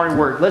some flowery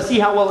words. Let's see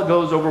how well it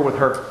goes over with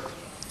her.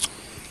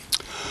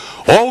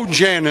 Oh,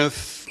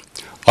 Janeth,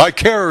 I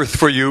careth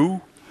for you.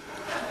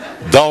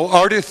 Thou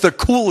arteth the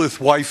coolest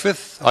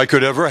wifeth I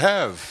could ever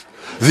have.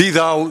 Thee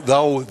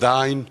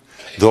thine,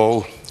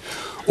 though.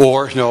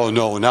 Or,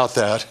 no, not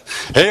that.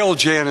 Hail,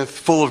 Janeth,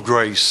 full of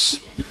grace.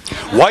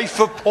 Wife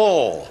of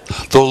Paul,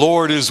 the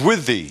Lord is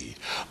with thee.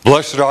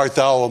 Blessed art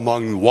thou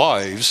among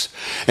wives,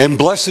 and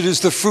blessed is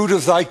the fruit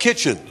of thy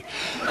kitchen,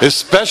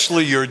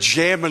 especially your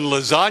jam and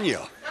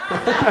lasagna.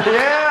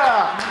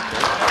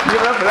 Yeah!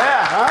 Give it up for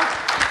that, huh?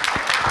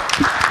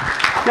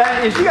 Now,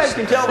 as you guys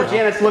can tell with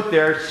Janet's look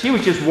there, she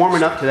was just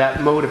warming up to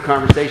that mode of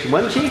conversation,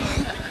 wasn't she?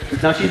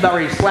 Now she's about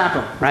ready to slap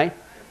him, right?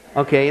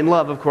 Okay, in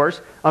love, of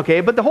course.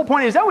 Okay, but the whole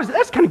point is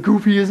that's kind of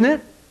goofy, isn't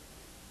it?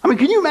 I mean,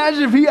 can you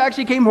imagine if he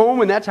actually came home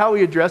and that's how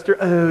he addressed her?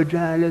 Oh,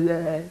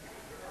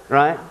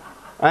 right?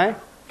 Right?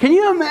 Can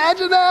you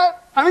imagine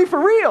that? I mean, for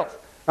real,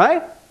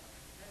 right?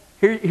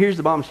 Here's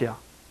the bombshell.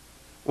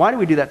 Why do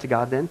we do that to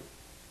God then?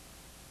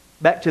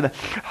 Back to the,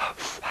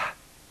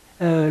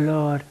 oh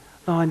Lord,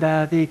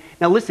 Lord, thee.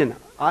 Now listen,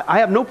 I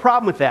have no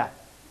problem with that.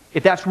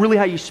 If that's really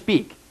how you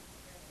speak.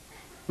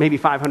 Maybe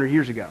 500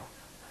 years ago.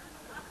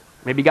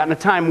 Maybe you got in a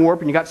time warp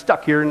and you got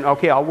stuck here and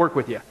okay, I'll work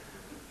with you.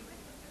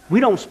 We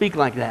don't speak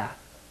like that.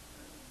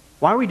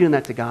 Why are we doing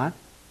that to God?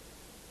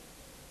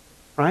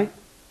 Right?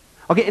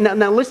 Okay,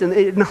 now listen,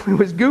 it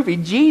was goofy.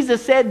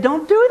 Jesus said,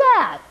 don't do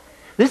that.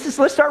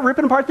 Let's start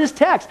ripping apart this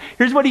text.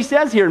 Here's what he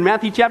says here in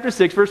Matthew chapter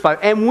 6, verse 5.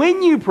 And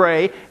when you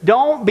pray,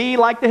 don't be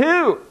like the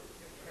who?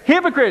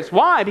 Hypocrites.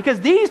 Why?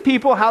 Because these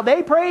people, how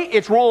they pray,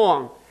 it's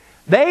wrong.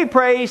 They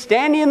pray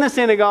standing in the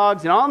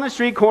synagogues and on the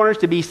street corners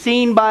to be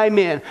seen by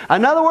men.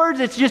 In other words,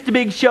 it's just a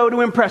big show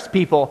to impress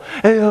people.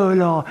 Oh,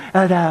 no,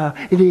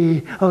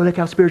 oh, look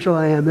how spiritual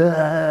I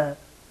am.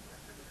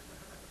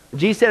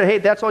 Jesus said, hey,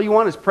 that's all you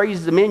want is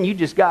praises of men, you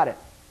just got it.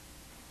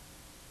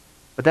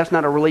 But that's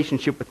not a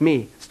relationship with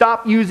me.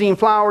 Stop using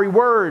flowery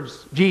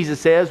words, Jesus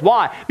says.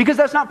 Why? Because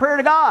that's not prayer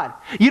to God.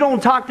 You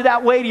don't talk to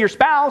that way to your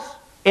spouse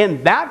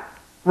in that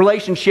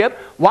relationship.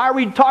 Why are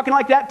we talking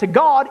like that to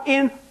God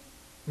in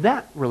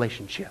that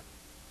relationship?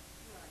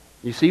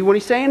 You see what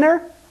he's saying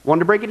there? Wanted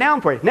to break it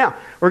down for you. Now,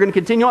 we're going to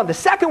continue on. The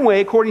second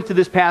way, according to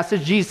this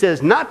passage, Jesus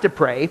says not to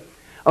pray,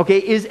 okay,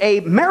 is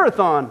a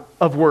marathon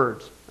of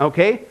words.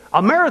 Okay?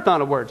 A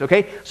marathon of words.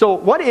 Okay? So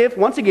what if,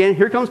 once again,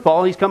 here comes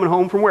Paul, he's coming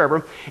home from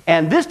wherever,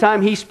 and this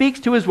time he speaks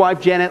to his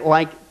wife Janet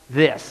like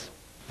this.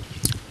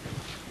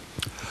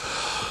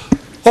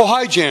 Oh,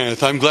 hi,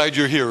 Janet. I'm glad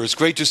you're here. It's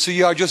great to see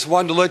you. I just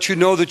wanted to let you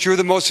know that you're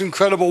the most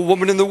incredible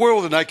woman in the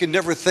world, and I can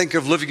never think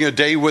of living a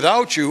day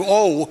without you.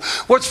 Oh,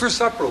 what's for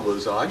supper,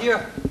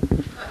 lasagna?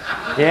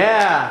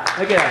 Yeah,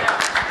 look at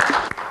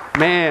that.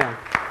 Man,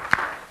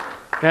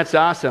 that's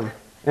awesome.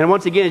 And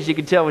once again, as you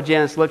can tell with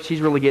Janet's look,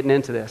 she's really getting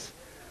into this.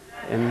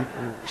 And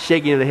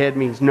shaking of the head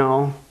means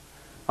no.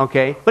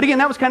 Okay? But again,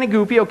 that was kind of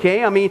goofy,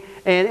 okay? I mean,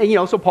 and you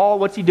know, so Paul,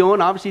 what's he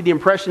doing? Obviously, the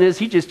impression is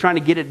he's just trying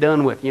to get it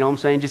done with. You know what I'm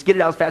saying? Just get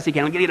it out as fast as he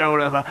can. Get it out,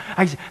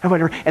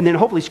 whatever. And then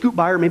hopefully scoot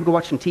by her, maybe go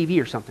watch some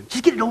TV or something.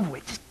 Just get it over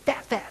with. Just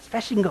fast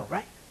as you can go,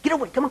 right? Get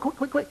over it. Come on,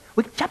 quick.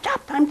 We can chop.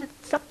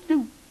 Stuff to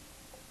do.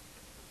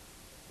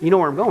 You know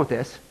where I'm going with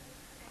this.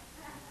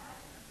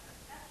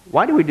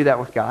 Why do we do that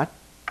with God?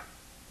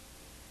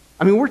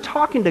 I mean, we're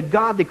talking to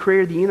God, the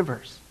creator of the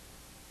universe.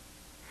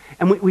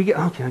 And we get,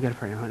 okay, I got to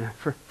pray.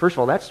 First of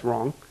all, that's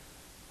wrong.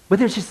 But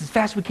then it's just as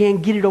fast as we can,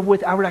 get it over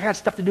with. I got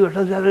stuff to do.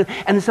 And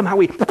then somehow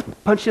we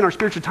punch in our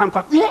spiritual time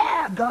clock.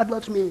 Yeah, God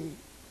loves me.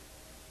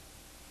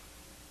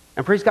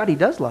 And praise God, he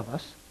does love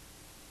us.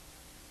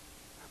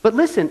 But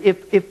listen,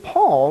 if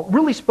Paul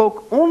really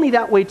spoke only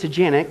that way to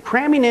Janet,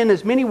 cramming in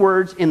as many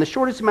words in the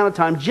shortest amount of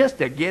time just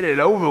to get it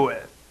over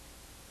with,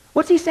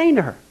 what's he saying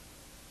to her?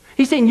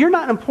 He's saying, you're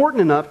not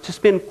important enough to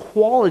spend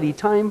quality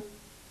time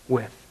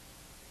with.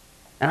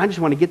 And I just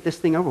want to get this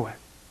thing over with.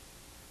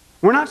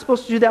 We're not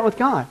supposed to do that with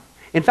God.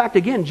 In fact,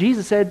 again,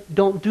 Jesus said,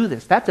 don't do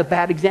this. That's a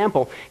bad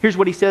example. Here's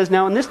what he says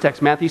now in this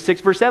text, Matthew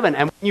 6, verse 7.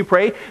 And when you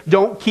pray,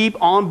 don't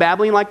keep on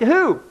babbling like the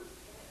who?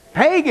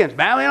 Pagans.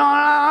 Babbling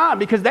on,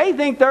 because they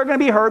think they're going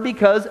to be heard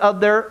because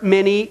of their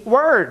many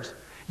words.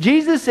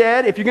 Jesus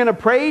said, if you're going to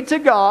pray to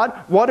God,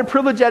 what a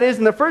privilege that is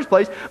in the first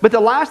place, but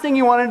the last thing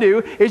you want to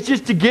do is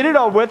just to get it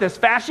over with as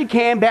fast as you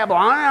can, babble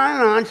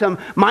on, some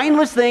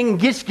mindless thing,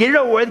 just get it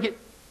over with.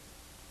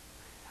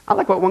 I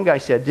like what one guy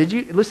said.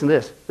 Listen to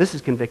this. This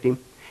is convicting.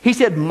 He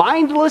said,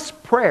 mindless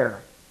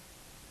prayer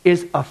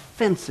is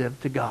offensive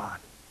to God.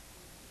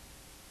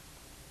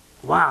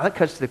 Wow, that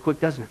cuts to the quick,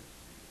 doesn't it?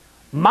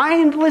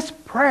 Mindless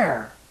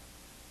prayer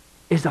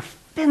is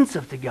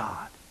offensive to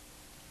God.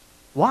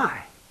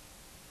 Why?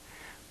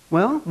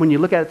 Well, when you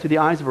look at it through the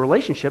eyes of a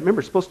relationship, remember,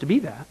 it's supposed to be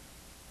that.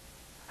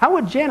 How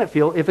would Janet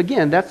feel if,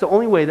 again, that's the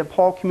only way that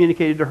Paul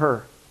communicated to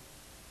her?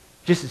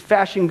 Just as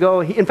fast and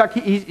go. In fact,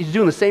 he's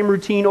doing the same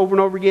routine over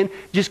and over again,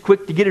 just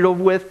quick to get it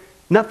over with.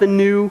 Nothing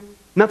new,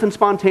 nothing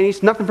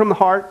spontaneous, nothing from the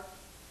heart.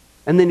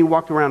 And then he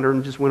walked around her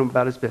and just went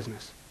about his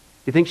business. Do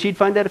you think she'd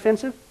find that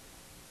offensive?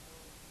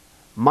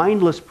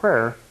 Mindless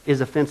prayer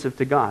is offensive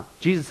to God.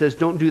 Jesus says,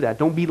 don't do that.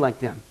 Don't be like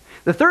them.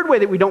 The third way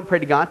that we don't pray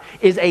to God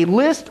is a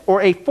list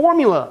or a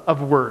formula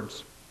of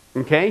words.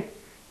 Okay?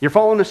 You're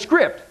following a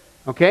script.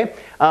 Okay?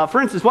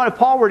 For instance, what if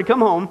Paul were to come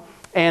home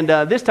and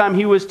this time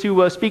he was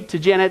to speak to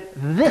Janet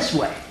this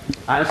way?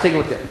 All right, let's take a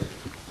look at it.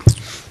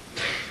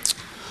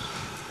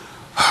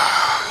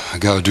 I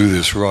got to do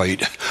this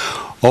right.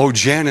 Oh,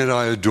 Janet,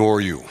 I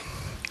adore you.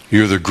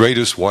 You're the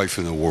greatest wife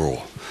in the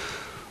world.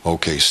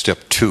 Okay, step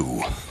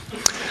 2.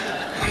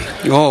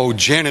 Oh,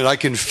 Janet, I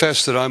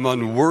confess that I'm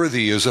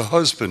unworthy as a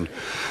husband.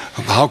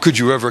 How could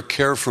you ever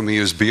care for me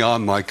is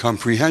beyond my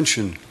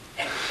comprehension.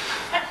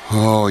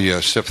 Oh,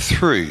 yeah, step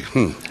 3.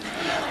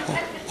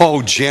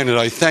 Oh, Janet,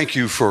 I thank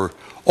you for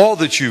all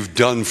that you've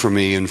done for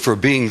me and for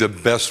being the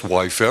best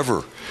wife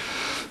ever.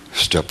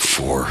 Step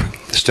 4.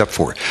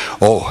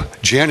 Oh,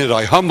 Janet,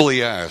 I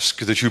humbly ask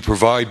that you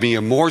provide me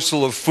a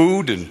morsel of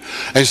food and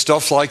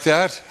stuff like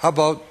that. How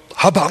about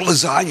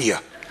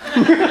lasagna?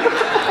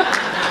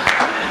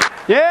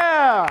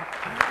 Yeah.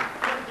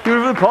 Give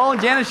it for the Paul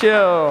and Janice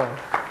Show.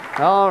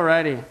 All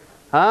righty.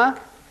 Huh?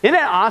 Isn't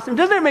that awesome?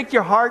 Doesn't it make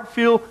your heart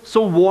feel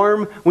so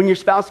warm when your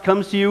spouse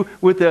comes to you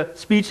with a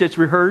speech that's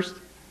rehearsed?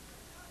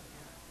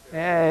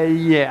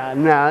 Yeah,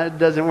 no, it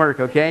doesn't work,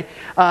 okay?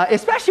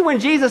 Especially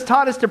when Jesus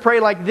taught us to pray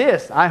like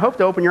this. I hope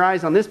to open your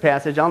eyes on this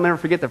passage. I'll never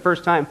forget the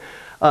first time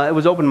it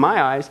was opened in my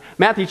eyes.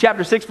 Matthew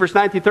chapter 6, verse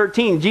 9 through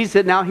 13. Jesus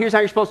said, now here's how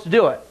you're supposed to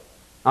do it.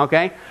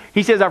 Okay?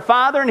 He says, our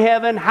Father in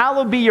heaven,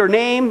 hallowed be your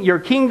name. Your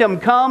kingdom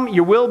come.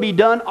 Your will be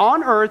done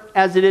on earth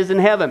as it is in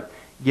heaven.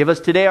 Give us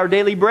today our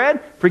daily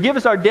bread. Forgive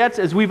us our debts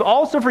as we've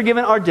also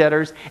forgiven our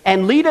debtors.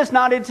 And lead us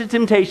not into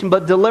temptation,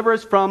 but deliver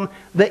us from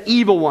the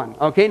evil one.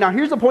 Okay, now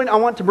here's the point I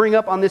want to bring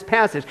up on this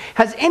passage.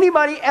 Has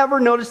anybody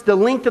ever noticed the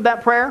length of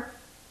that prayer?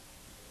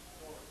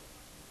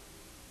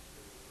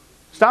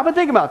 Stop and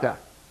think about that.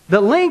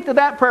 The length of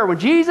that prayer. When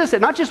Jesus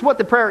said, not just what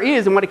the prayer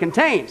is and what it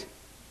contains,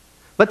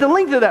 but the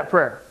length of that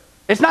prayer.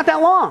 It's not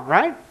that long,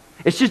 right?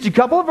 It's just a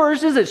couple of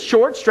verses. It's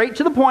short, straight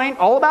to the point,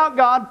 all about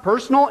God,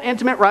 personal,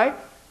 intimate, right?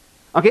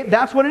 Okay,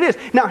 that's what it is.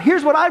 Now,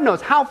 here's what I've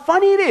noticed. How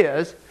funny it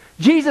is.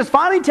 Jesus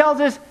finally tells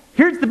us,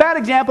 here's the bad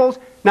examples.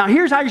 Now,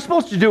 here's how you're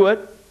supposed to do it.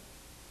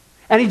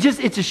 And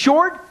it's a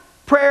short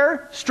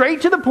prayer,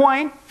 straight to the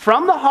point,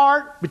 from the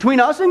heart, between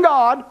us and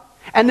God.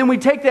 And then we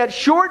take that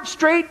short,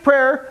 straight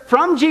prayer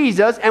from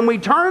Jesus and we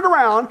turn it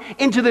around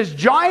into this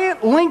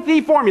giant,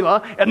 lengthy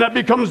formula. And that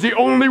becomes the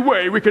only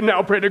way we can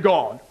now pray to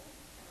God.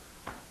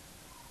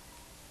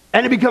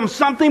 And it becomes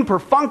something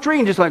perfunctory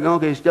and just like,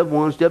 okay, step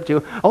one, step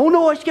two. Oh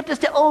no, I skipped a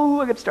step. Oh,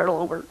 I got to start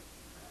all over.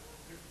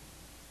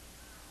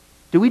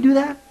 Do we do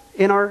that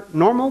in our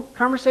normal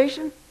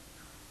conversation?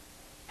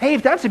 Hey,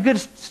 if that's a good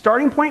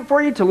starting point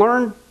for you to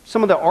learn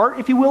some of the art,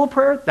 if you will, of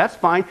prayer, that's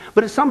fine.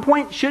 But at some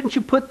point, shouldn't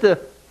you put the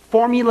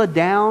formula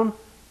down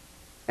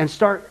and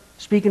start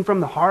speaking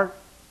from the heart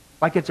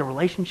like it's a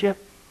relationship?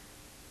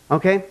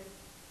 Okay?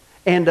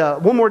 And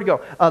one more to go.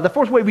 The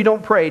fourth way we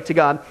don't pray to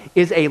God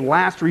is a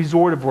last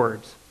resort of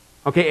words.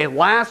 Okay, a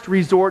last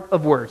resort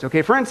of words.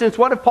 Okay, for instance,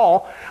 what if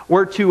Paul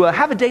were to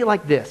have a day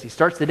like this? He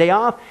starts the day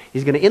off,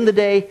 he's going to end the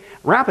day,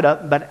 wrap it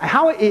up, but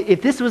how,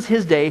 if this was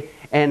his day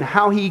and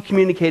how he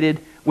communicated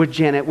with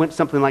Janet went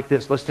something like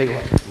this. Let's take a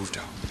look. Move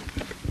down.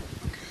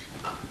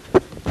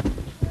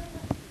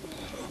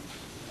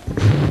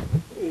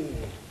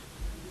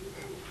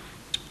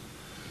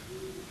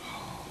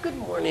 Good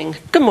morning.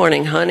 Good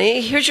morning,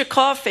 honey. Here's your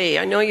coffee.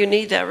 I know you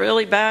need that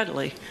really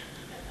badly.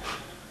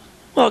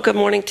 Well, good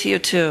morning to you,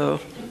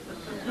 too.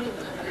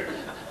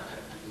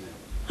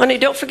 Honey,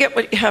 don't forget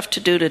what you have to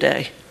do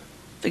today.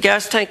 The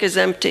gas tank is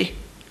empty.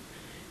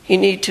 You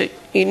need to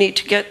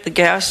get the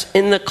gas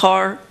in the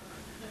car.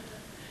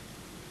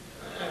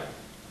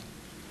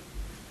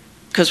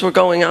 Because we're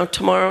going out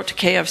tomorrow to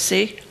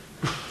KFC.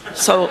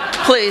 So,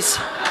 please.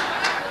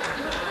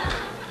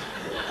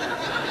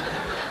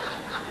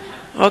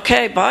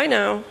 Okay, bye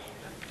now.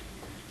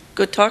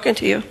 Good talking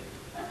to you.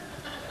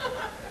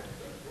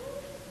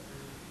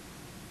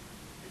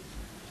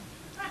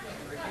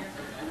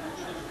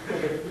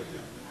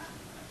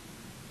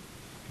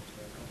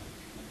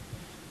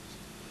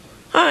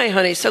 Hi,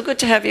 honey. So good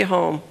to have you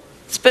home.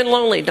 It's been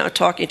lonely not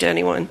talking to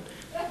anyone.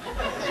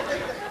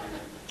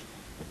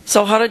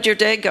 So how did your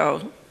day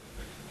go?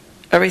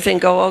 Everything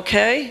go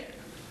okay?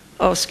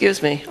 Oh,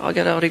 excuse me. I'll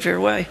get out of your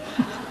way.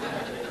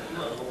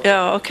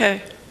 Yeah,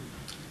 okay.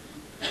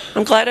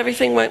 I'm glad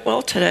everything went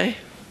well today.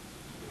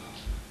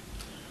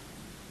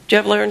 Do you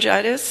have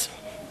laryngitis?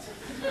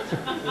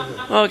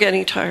 Oh,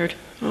 getting tired.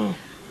 Oh.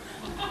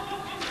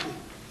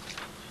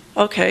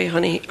 Okay,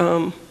 honey.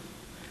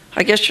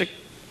 I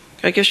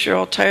guess you're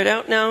all tired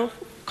out now?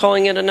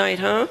 Calling it a night,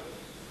 huh?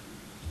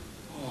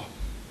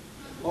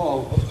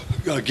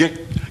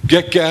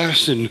 Get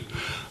gas, and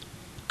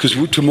because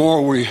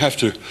tomorrow we have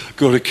to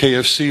go to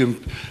KFC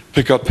and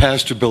pick up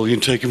Pastor Billy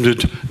and take him to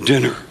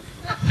dinner.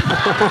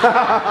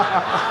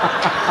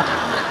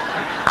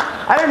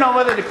 I don't know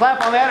whether to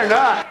clap on that or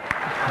not.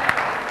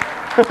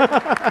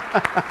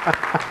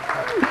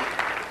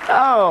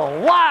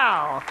 Oh,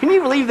 wow. Can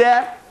you believe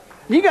that?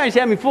 You guys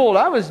had me fooled.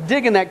 I was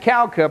digging that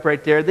cow cup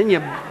right there.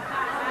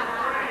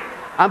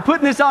 I'm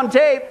putting this on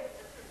tape.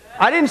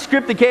 I didn't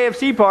script the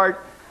KFC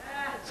part.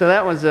 So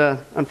that was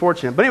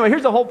unfortunate. But anyway,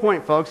 here's the whole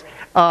point, folks.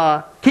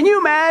 Can you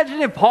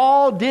imagine if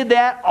Paul did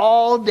that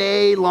all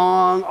day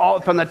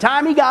long, from the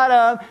time he got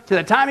up to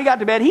the time he got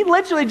to bed? He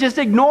literally just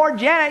ignored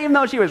Janet, even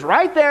though she was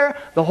right there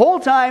the whole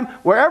time,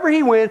 wherever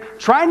he went,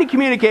 trying to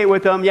communicate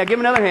with them. Yeah, give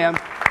him another hand.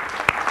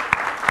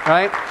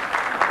 Right?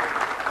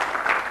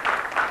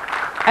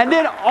 And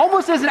then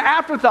almost as an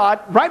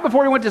afterthought, right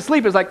before he went to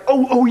sleep, it's like,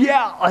 oh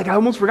yeah, like I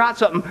almost forgot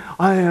something.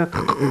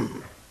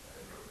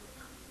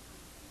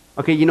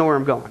 Okay, you know where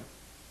I'm going.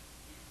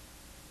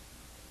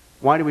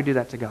 Why do we do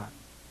that to God?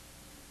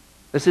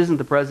 This isn't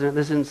the president.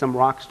 This isn't some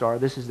rock star.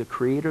 This is the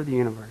creator of the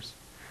universe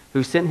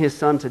who sent his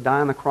son to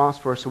die on the cross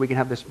for us so we can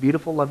have this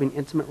beautiful, loving,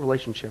 intimate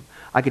relationship.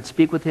 I could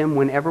speak with him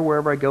whenever,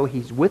 wherever I go.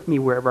 He's with me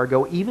wherever I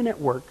go, even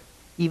at work,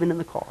 even in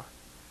the car.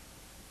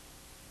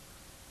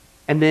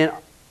 And then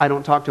I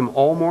don't talk to him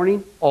all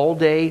morning, all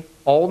day,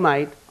 all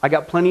night. I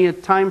got plenty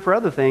of time for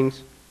other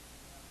things.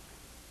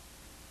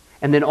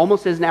 And then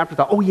almost as an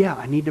afterthought, oh yeah,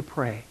 I need to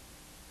pray.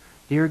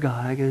 Dear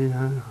God,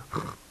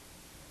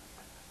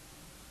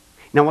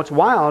 Now what's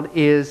wild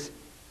is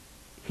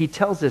he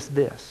tells us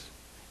this.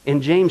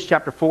 In James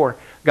chapter 4,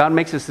 God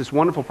makes us this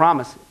wonderful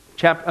promise.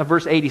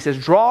 Verse 8, he says,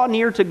 draw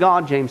near to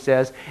God, James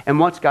says, and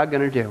what's God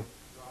going to do?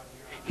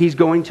 He's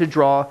going to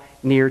draw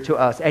near to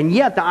us. And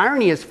yet the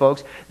irony is,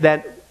 folks,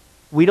 that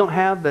we don't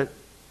have the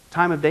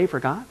time of day for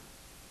God.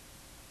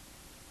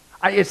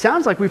 It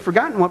sounds like we've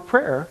forgotten what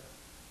prayer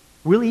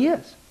really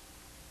is.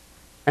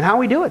 And how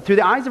we do it. Through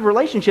the eyes of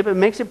relationship, it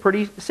makes it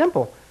pretty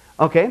simple.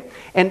 Okay?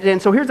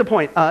 And so here's the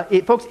point.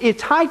 Folks,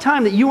 it's high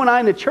time that you and I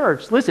in the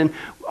church, listen,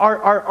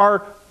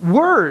 our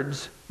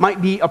words might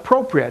be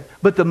appropriate,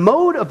 but the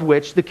mode of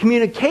which, the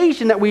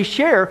communication that we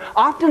share,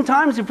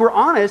 oftentimes, if we're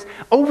honest,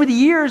 over the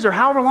years or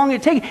however long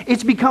it takes,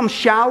 it's become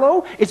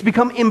shallow, it's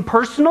become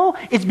impersonal,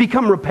 it's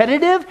become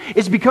repetitive,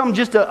 it's become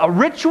just a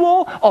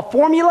ritual, a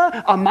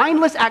formula, a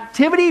mindless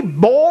activity,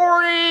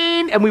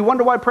 boring, and we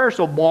wonder why prayer is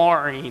so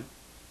boring.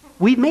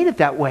 We've made it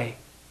that way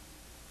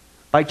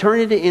by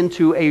turning it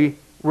into a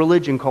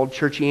religion called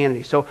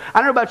churchianity. So I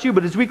don't know about you,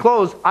 but as we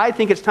close, I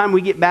think it's time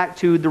we get back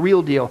to the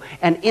real deal.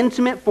 An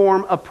intimate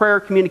form of prayer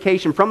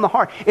communication from the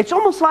heart. It's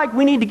almost like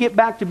we need to get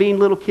back to being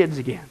little kids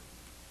again.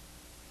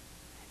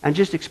 And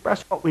just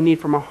express what we need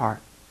from our heart.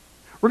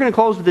 We're going to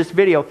close with this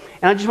video,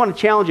 and I just want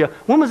to challenge you.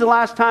 When was the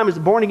last time as a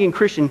born-again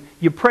Christian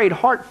you prayed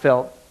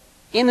heartfelt,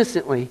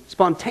 innocently,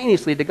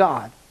 spontaneously to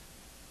God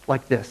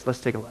like this?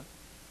 Let's take a look.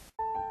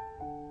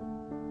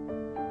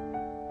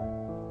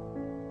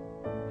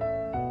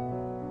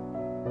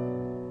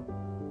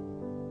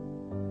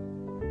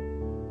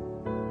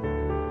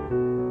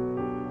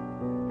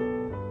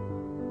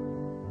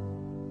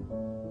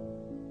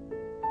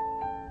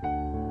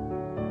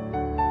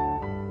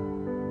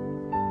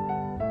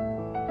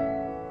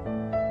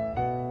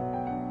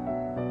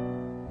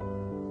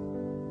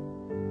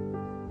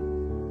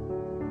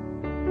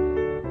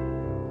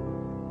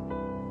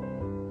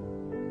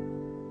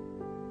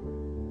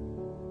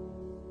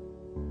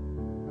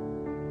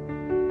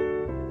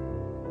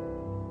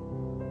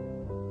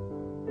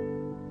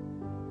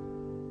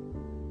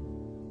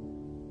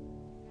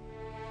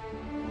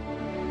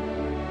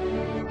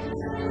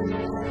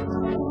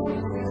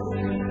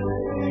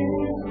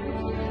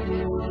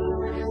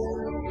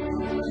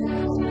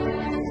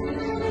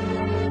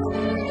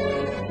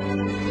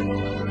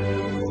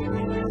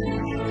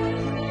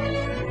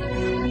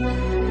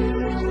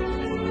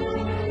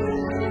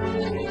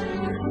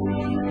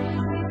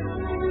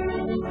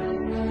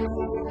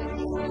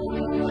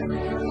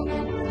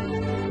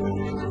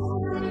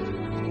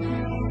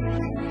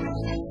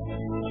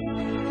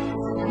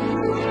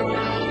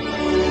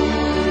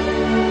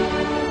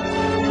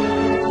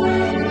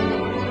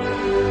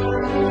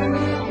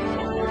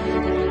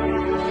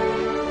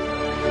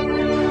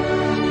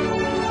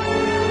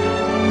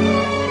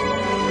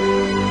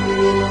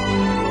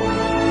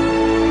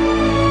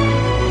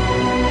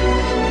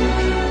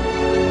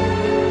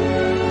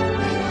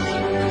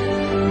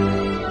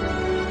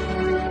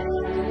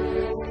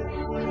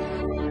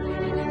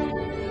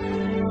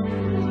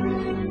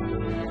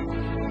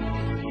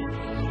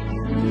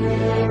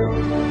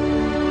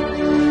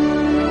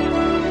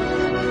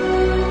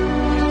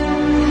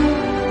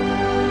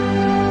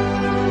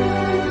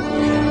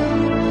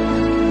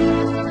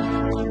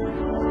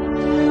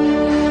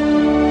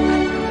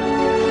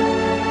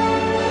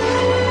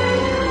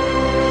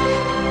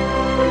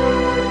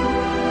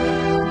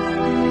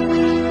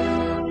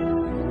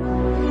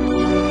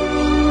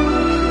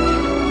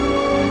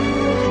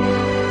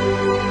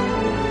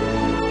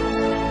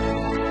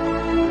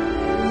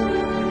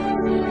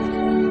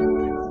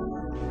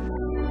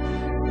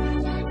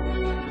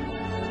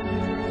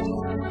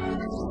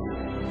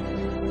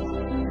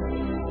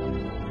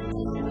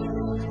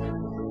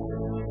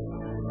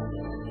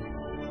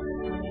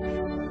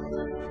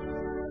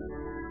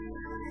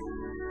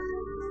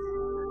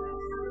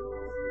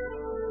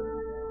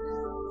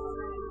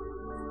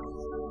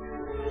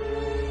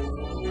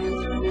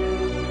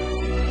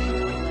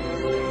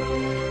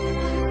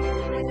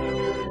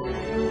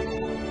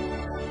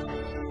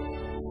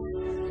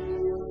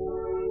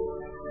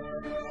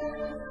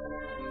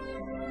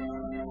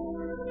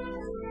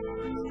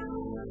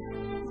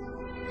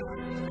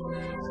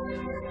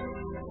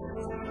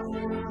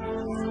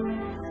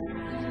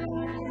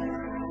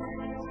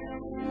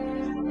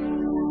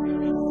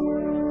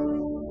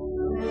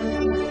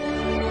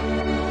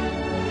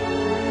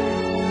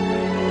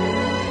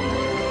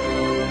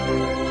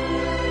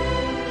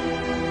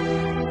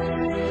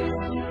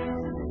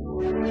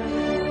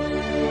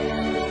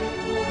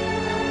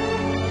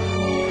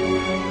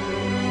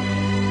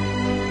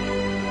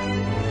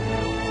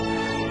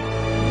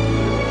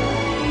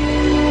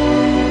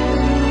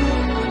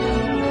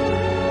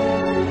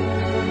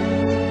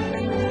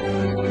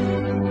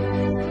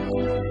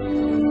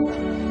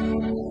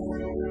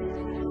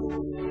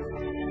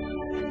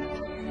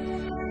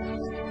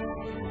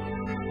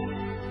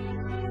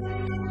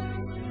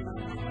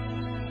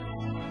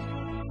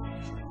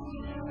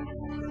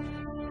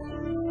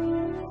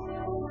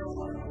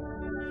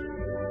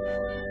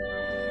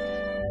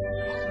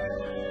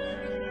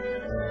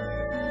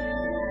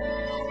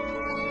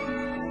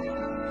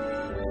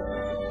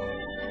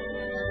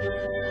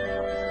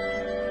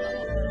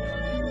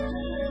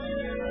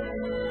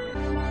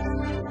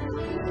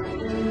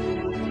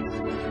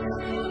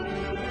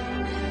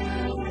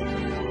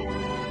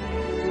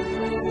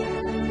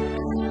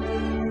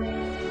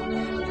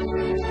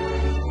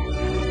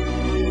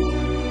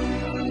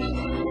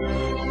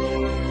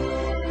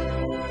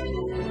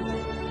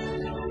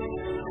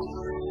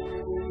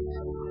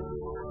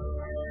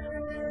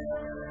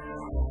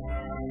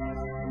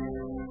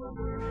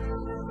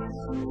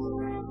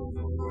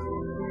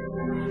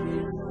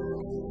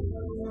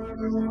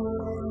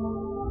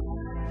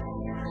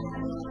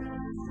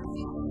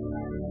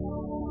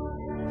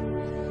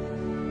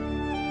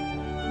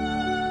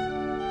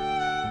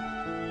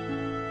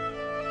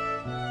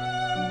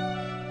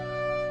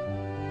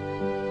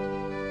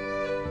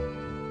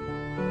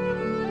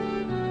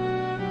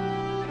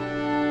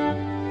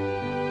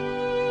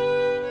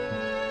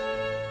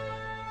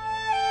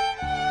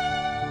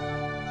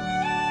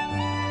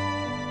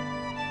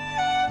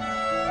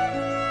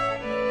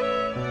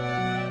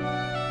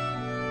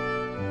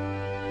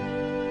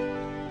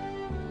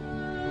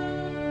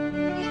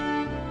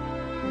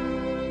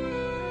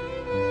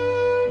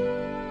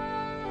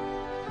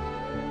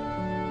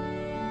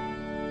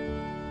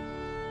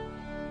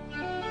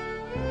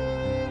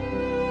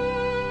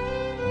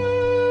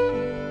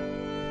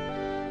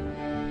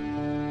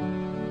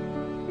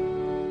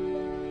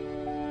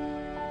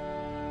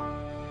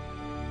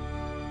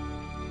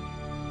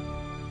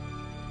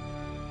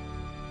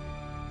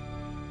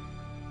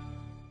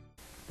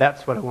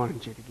 That's what I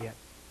wanted you to get.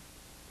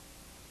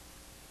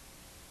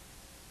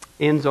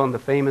 Ends on the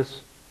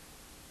famous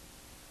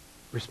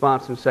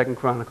response in 2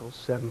 Chronicles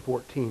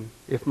 7:14.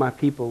 If my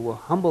people will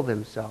humble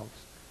themselves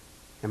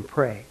and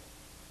pray,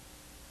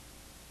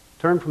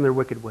 turn from their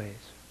wicked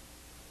ways,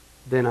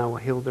 then I will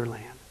heal their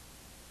land.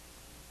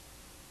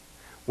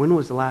 When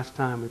was the last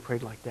time we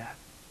prayed like that?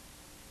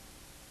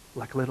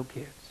 Like little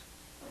kids.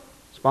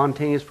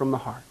 Spontaneous from the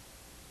heart.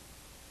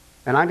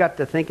 And I got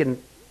to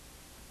thinking,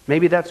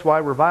 maybe that's why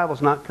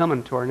revival's not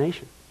coming to our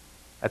nation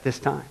at this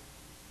time.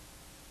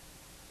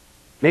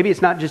 Maybe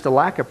it's not just a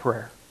lack of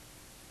prayer.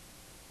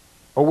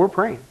 Oh, we're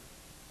praying.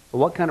 But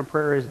what kind of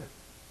prayer is it?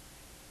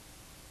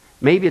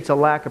 Maybe it's a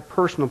lack of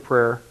personal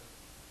prayer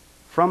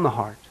from the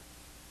heart.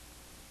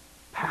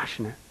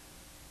 Passionate,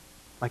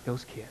 like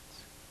those kids.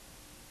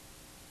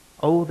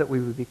 Oh, that we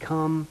would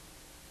become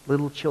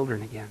little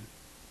children again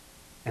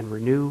and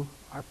renew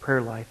our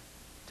prayer life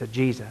to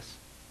Jesus.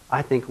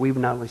 I think we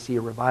would not only see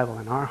a revival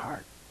in our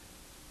heart,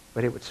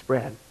 but it would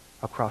spread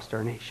across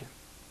our nation.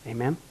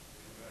 Amen?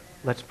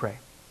 Let's pray.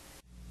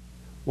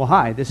 Well,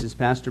 hi, this is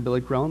Pastor Billy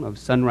Crone of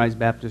Sunrise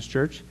Baptist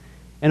Church,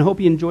 and I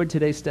hope you enjoyed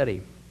today's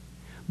study.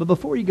 But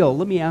before you go,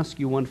 let me ask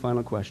you one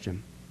final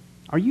question.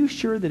 Are you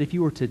sure that if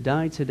you were to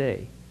die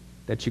today,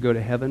 that you go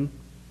to heaven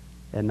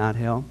and not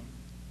hell?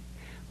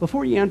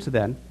 Before you answer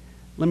that,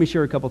 let me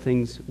share a couple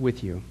things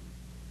with you.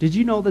 Did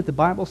you know that the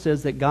Bible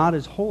says that God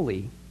is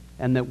holy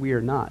and that we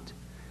are not?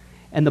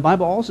 And the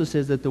Bible also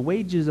says that the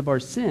wages of our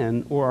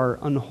sin or our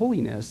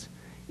unholiness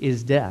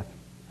is death.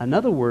 In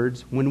other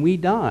words, when we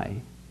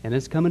die, and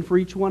it's coming for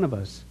each one of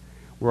us,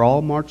 we're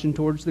all marching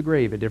towards the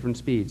grave at different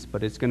speeds,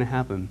 but it's going to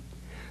happen.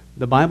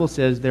 The Bible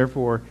says,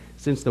 therefore,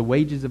 since the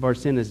wages of our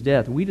sin is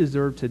death, we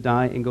deserve to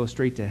die and go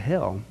straight to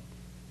hell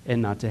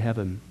and not to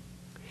heaven.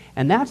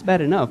 And that's bad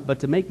enough,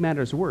 but to make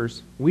matters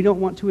worse, we don't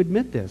want to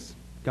admit this.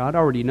 God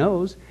already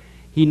knows.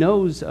 He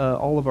knows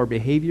all of our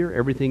behavior,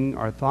 everything,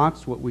 our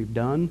thoughts, what we've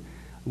done,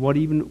 what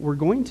even we're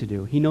going to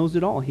do. He knows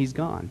it all. He's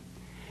gone.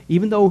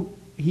 Even though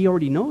He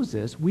already knows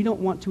this, we don't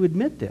want to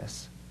admit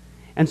this.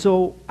 And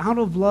so, out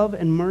of love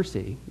and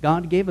mercy,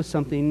 God gave us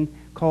something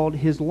called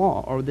His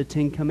law, or the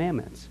Ten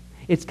Commandments.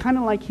 It's kind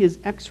of like His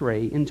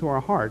x-ray into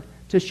our heart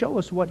to show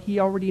us what He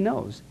already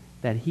knows,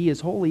 that He is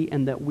holy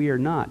and that we are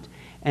not.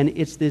 And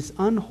it's this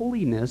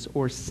unholiness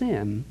or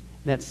sin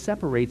that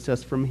separates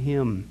us from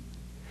Him.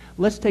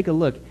 Let's take a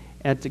look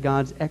at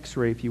God's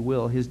x-ray, if you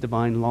will, His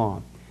divine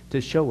law,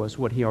 to show us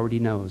what He already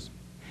knows.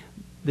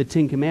 The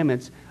Ten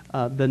Commandments,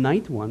 the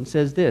ninth one,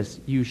 says this: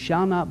 you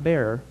shall not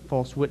bear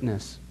false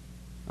witness.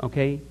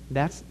 Okay?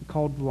 That's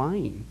called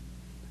lying.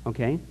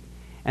 Okay?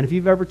 And if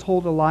you've ever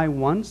told a lie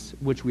once,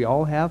 which we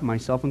all have,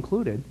 myself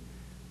included,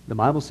 the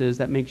Bible says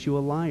that makes you a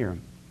liar.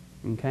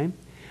 Okay?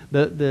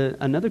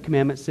 Another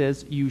commandment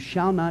says, you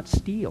shall not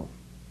steal.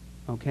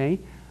 Okay?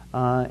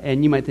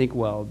 And you might think,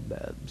 well,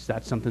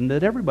 that's something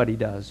that everybody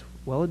does.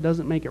 Well, it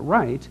doesn't make it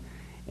right,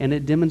 and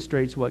it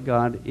demonstrates what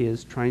God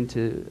is trying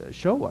to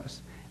show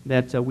us,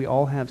 that we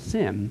all have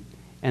sin,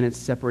 and it's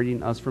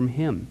separating us from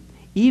Him.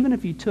 Even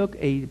if you took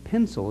a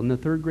pencil in the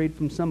third grade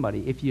from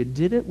somebody, if you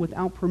did it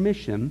without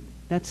permission,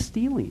 that's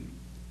stealing.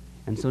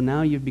 And so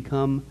now you've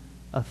become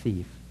a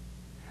thief.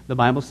 The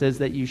Bible says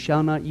that you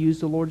shall not use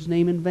the Lord's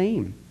name in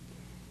vain.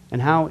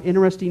 And how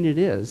interesting it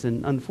is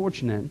and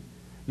unfortunate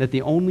that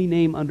the only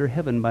name under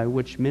heaven by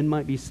which men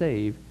might be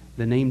saved,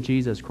 the name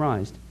Jesus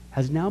Christ,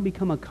 has now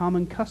become a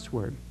common cuss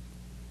word.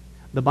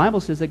 The Bible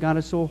says that God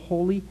is so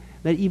holy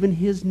that even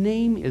His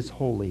name is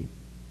holy.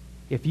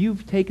 If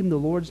you've taken the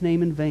Lord's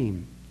name in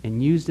vain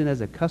and used it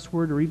as a cuss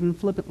word or even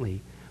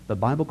flippantly, the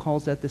Bible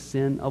calls that the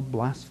sin of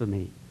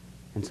blasphemy.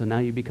 And so now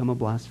you become a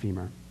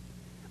blasphemer.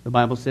 The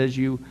Bible says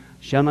you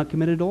shall not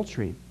commit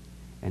adultery.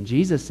 And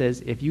Jesus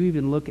says if you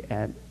even look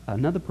at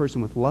another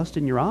person with lust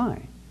in your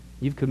eye,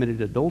 you've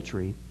committed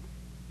adultery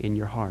in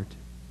your heart.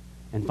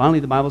 And finally,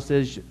 the Bible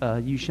says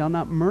you shall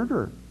not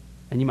murder.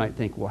 And you might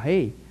think, well,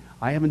 hey,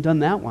 I haven't done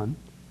that one.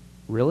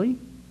 Really?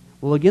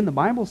 Well, again, the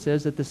Bible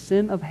says that the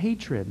sin of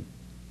hatred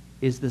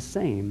is the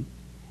same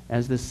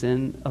as the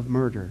sin of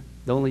murder.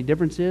 The only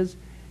difference is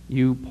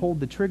you pulled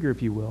the trigger,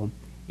 if you will,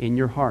 in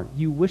your heart.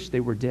 You wish they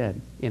were dead.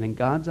 And in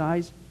God's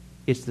eyes,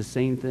 it's the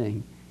same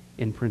thing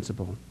in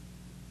principle.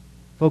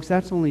 Folks,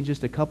 that's only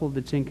just a couple of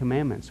the Ten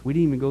Commandments. We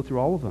didn't even go through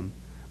all of them.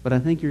 But I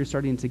think you're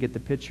starting to get the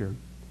picture.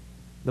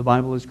 The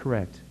Bible is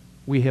correct.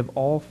 We have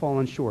all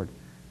fallen short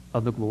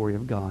of the glory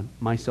of God,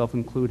 myself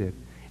included.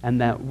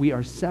 And that we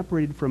are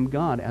separated from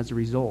God as a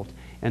result.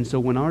 And so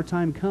when our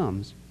time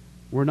comes,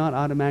 we're not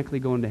automatically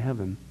going to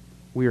heaven.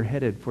 We are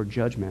headed for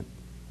judgment.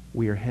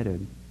 We are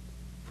headed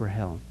for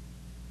hell.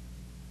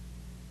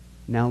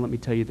 Now let me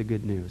tell you the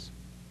good news.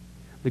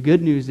 The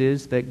good news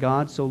is that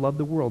God so loved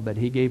the world that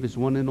He gave His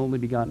one and only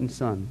begotten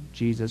Son,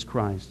 Jesus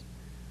Christ,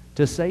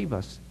 to save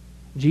us.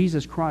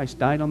 Jesus Christ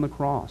died on the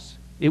cross.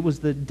 It was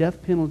the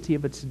death penalty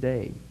of its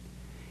day.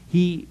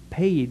 He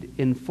paid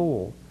in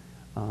full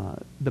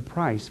the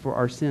price for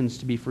our sins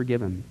to be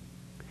forgiven.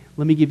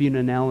 Let me give you an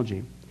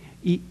analogy.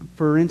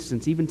 For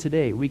instance, even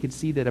today, we could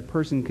see that a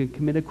person could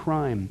commit a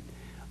crime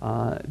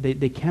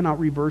They cannot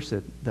reverse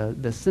it.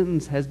 The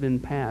sentence has been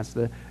passed.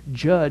 The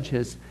judge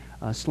has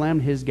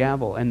slammed his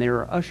gavel, and they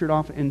are ushered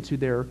off into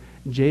their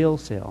jail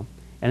cell.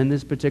 And in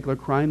this particular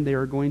crime, they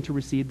are going to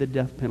receive the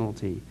death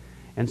penalty.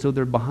 And so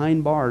they're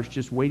behind bars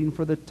just waiting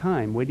for the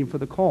time, waiting for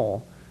the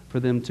call for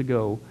them to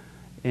go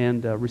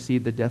and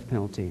receive the death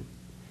penalty.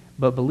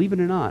 But believe it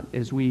or not,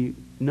 as we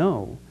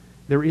know,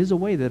 there is a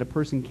way that a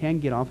person can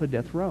get off a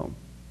death row.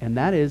 And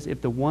that is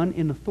if the one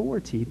in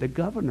authority, the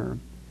governor,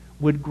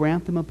 would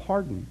grant them a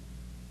pardon.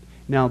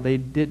 Now, they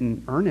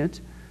didn't earn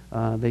it.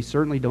 They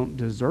certainly don't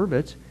deserve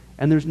it.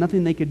 And there's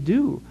nothing they could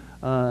do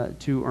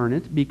to earn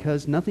it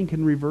because nothing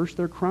can reverse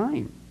their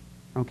crime.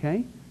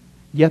 Okay?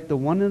 Yet the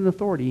one in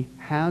authority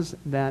has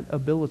that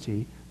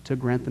ability to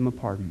grant them a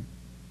pardon.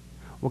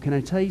 Well, can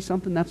I tell you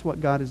something? That's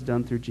what God has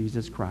done through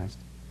Jesus Christ.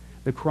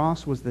 The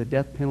cross was the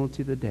death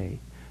penalty of the day.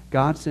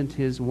 God sent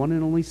his one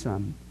and only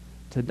Son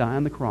to die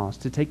on the cross,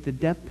 to take the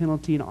death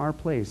penalty in our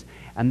place,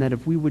 and that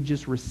if we would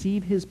just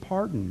receive his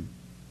pardon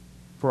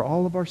for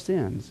all of our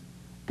sins,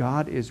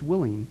 God is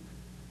willing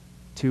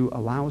to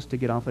allow us to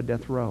get off a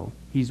death row.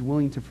 He's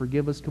willing to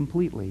forgive us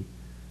completely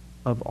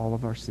of all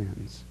of our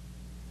sins.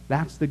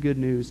 That's the good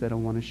news that I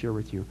want to share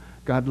with you.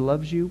 God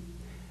loves you.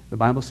 The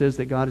Bible says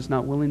that God is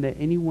not willing that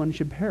anyone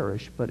should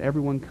perish, but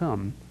everyone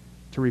come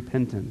to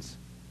repentance.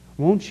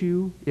 Won't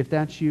you, if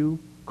that's you,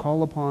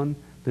 call upon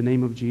the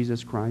name of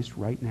Jesus Christ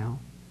right now?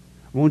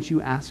 Won't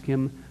you ask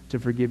him to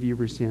forgive you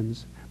your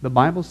sins? The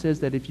Bible says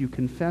that if you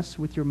confess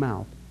with your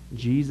mouth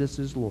Jesus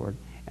is Lord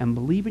and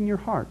believe in your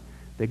heart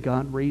that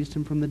God raised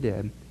him from the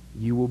dead,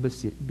 you will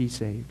be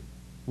saved.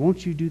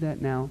 Won't you do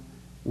that now,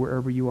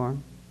 wherever you are?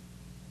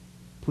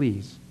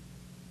 Please,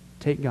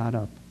 take God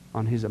up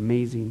on his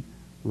amazing,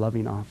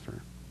 loving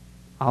offer.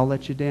 I'll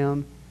let you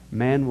down.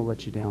 Man will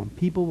let you down.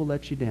 People will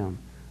let you down.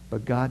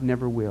 But God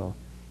never will.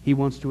 He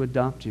wants to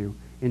adopt you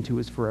into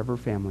his forever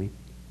family.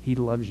 He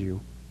loves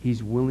you.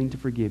 He's willing to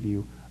forgive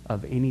you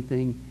of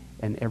anything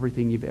and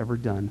everything you've ever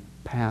done,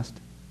 past,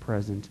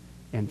 present,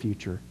 and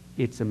future.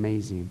 It's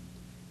amazing.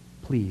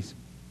 Please,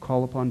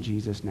 call upon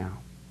Jesus now.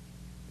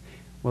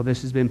 Well,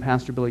 this has been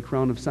Pastor Billy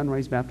Crone of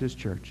Sunrise Baptist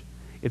Church.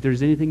 If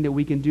there's anything that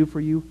we can do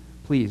for you,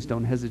 please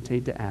don't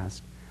hesitate to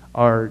ask.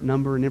 Our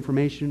number and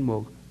information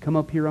will come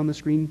up here on the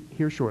screen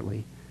here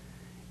shortly.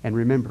 And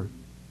remember,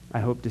 I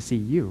hope to see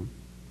you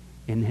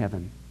in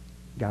heaven.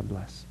 God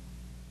bless.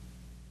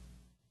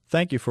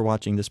 Thank you for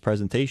watching this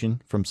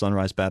presentation from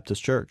Sunrise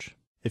Baptist Church.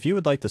 If you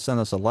would like to send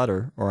us a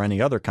letter or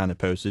any other kind of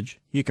postage,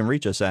 you can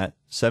reach us at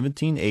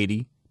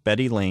 1780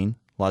 Betty Lane,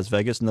 Las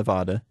Vegas,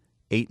 Nevada,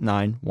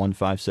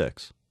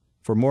 89156.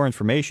 For more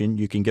information,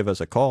 you can give us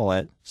a call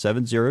at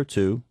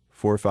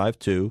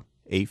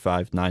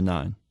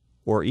 702-452-8599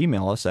 or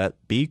email us at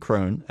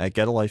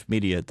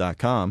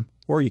bcrone@getalifemedia.com,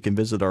 or you can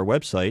visit our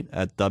website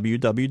at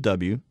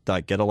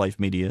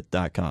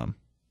www.getalifemedia.com.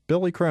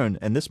 Billy Crone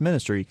and this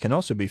ministry can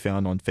also be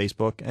found on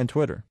Facebook and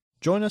Twitter.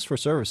 Join us for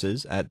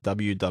services at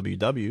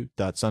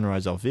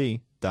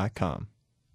www.sunriselv.com.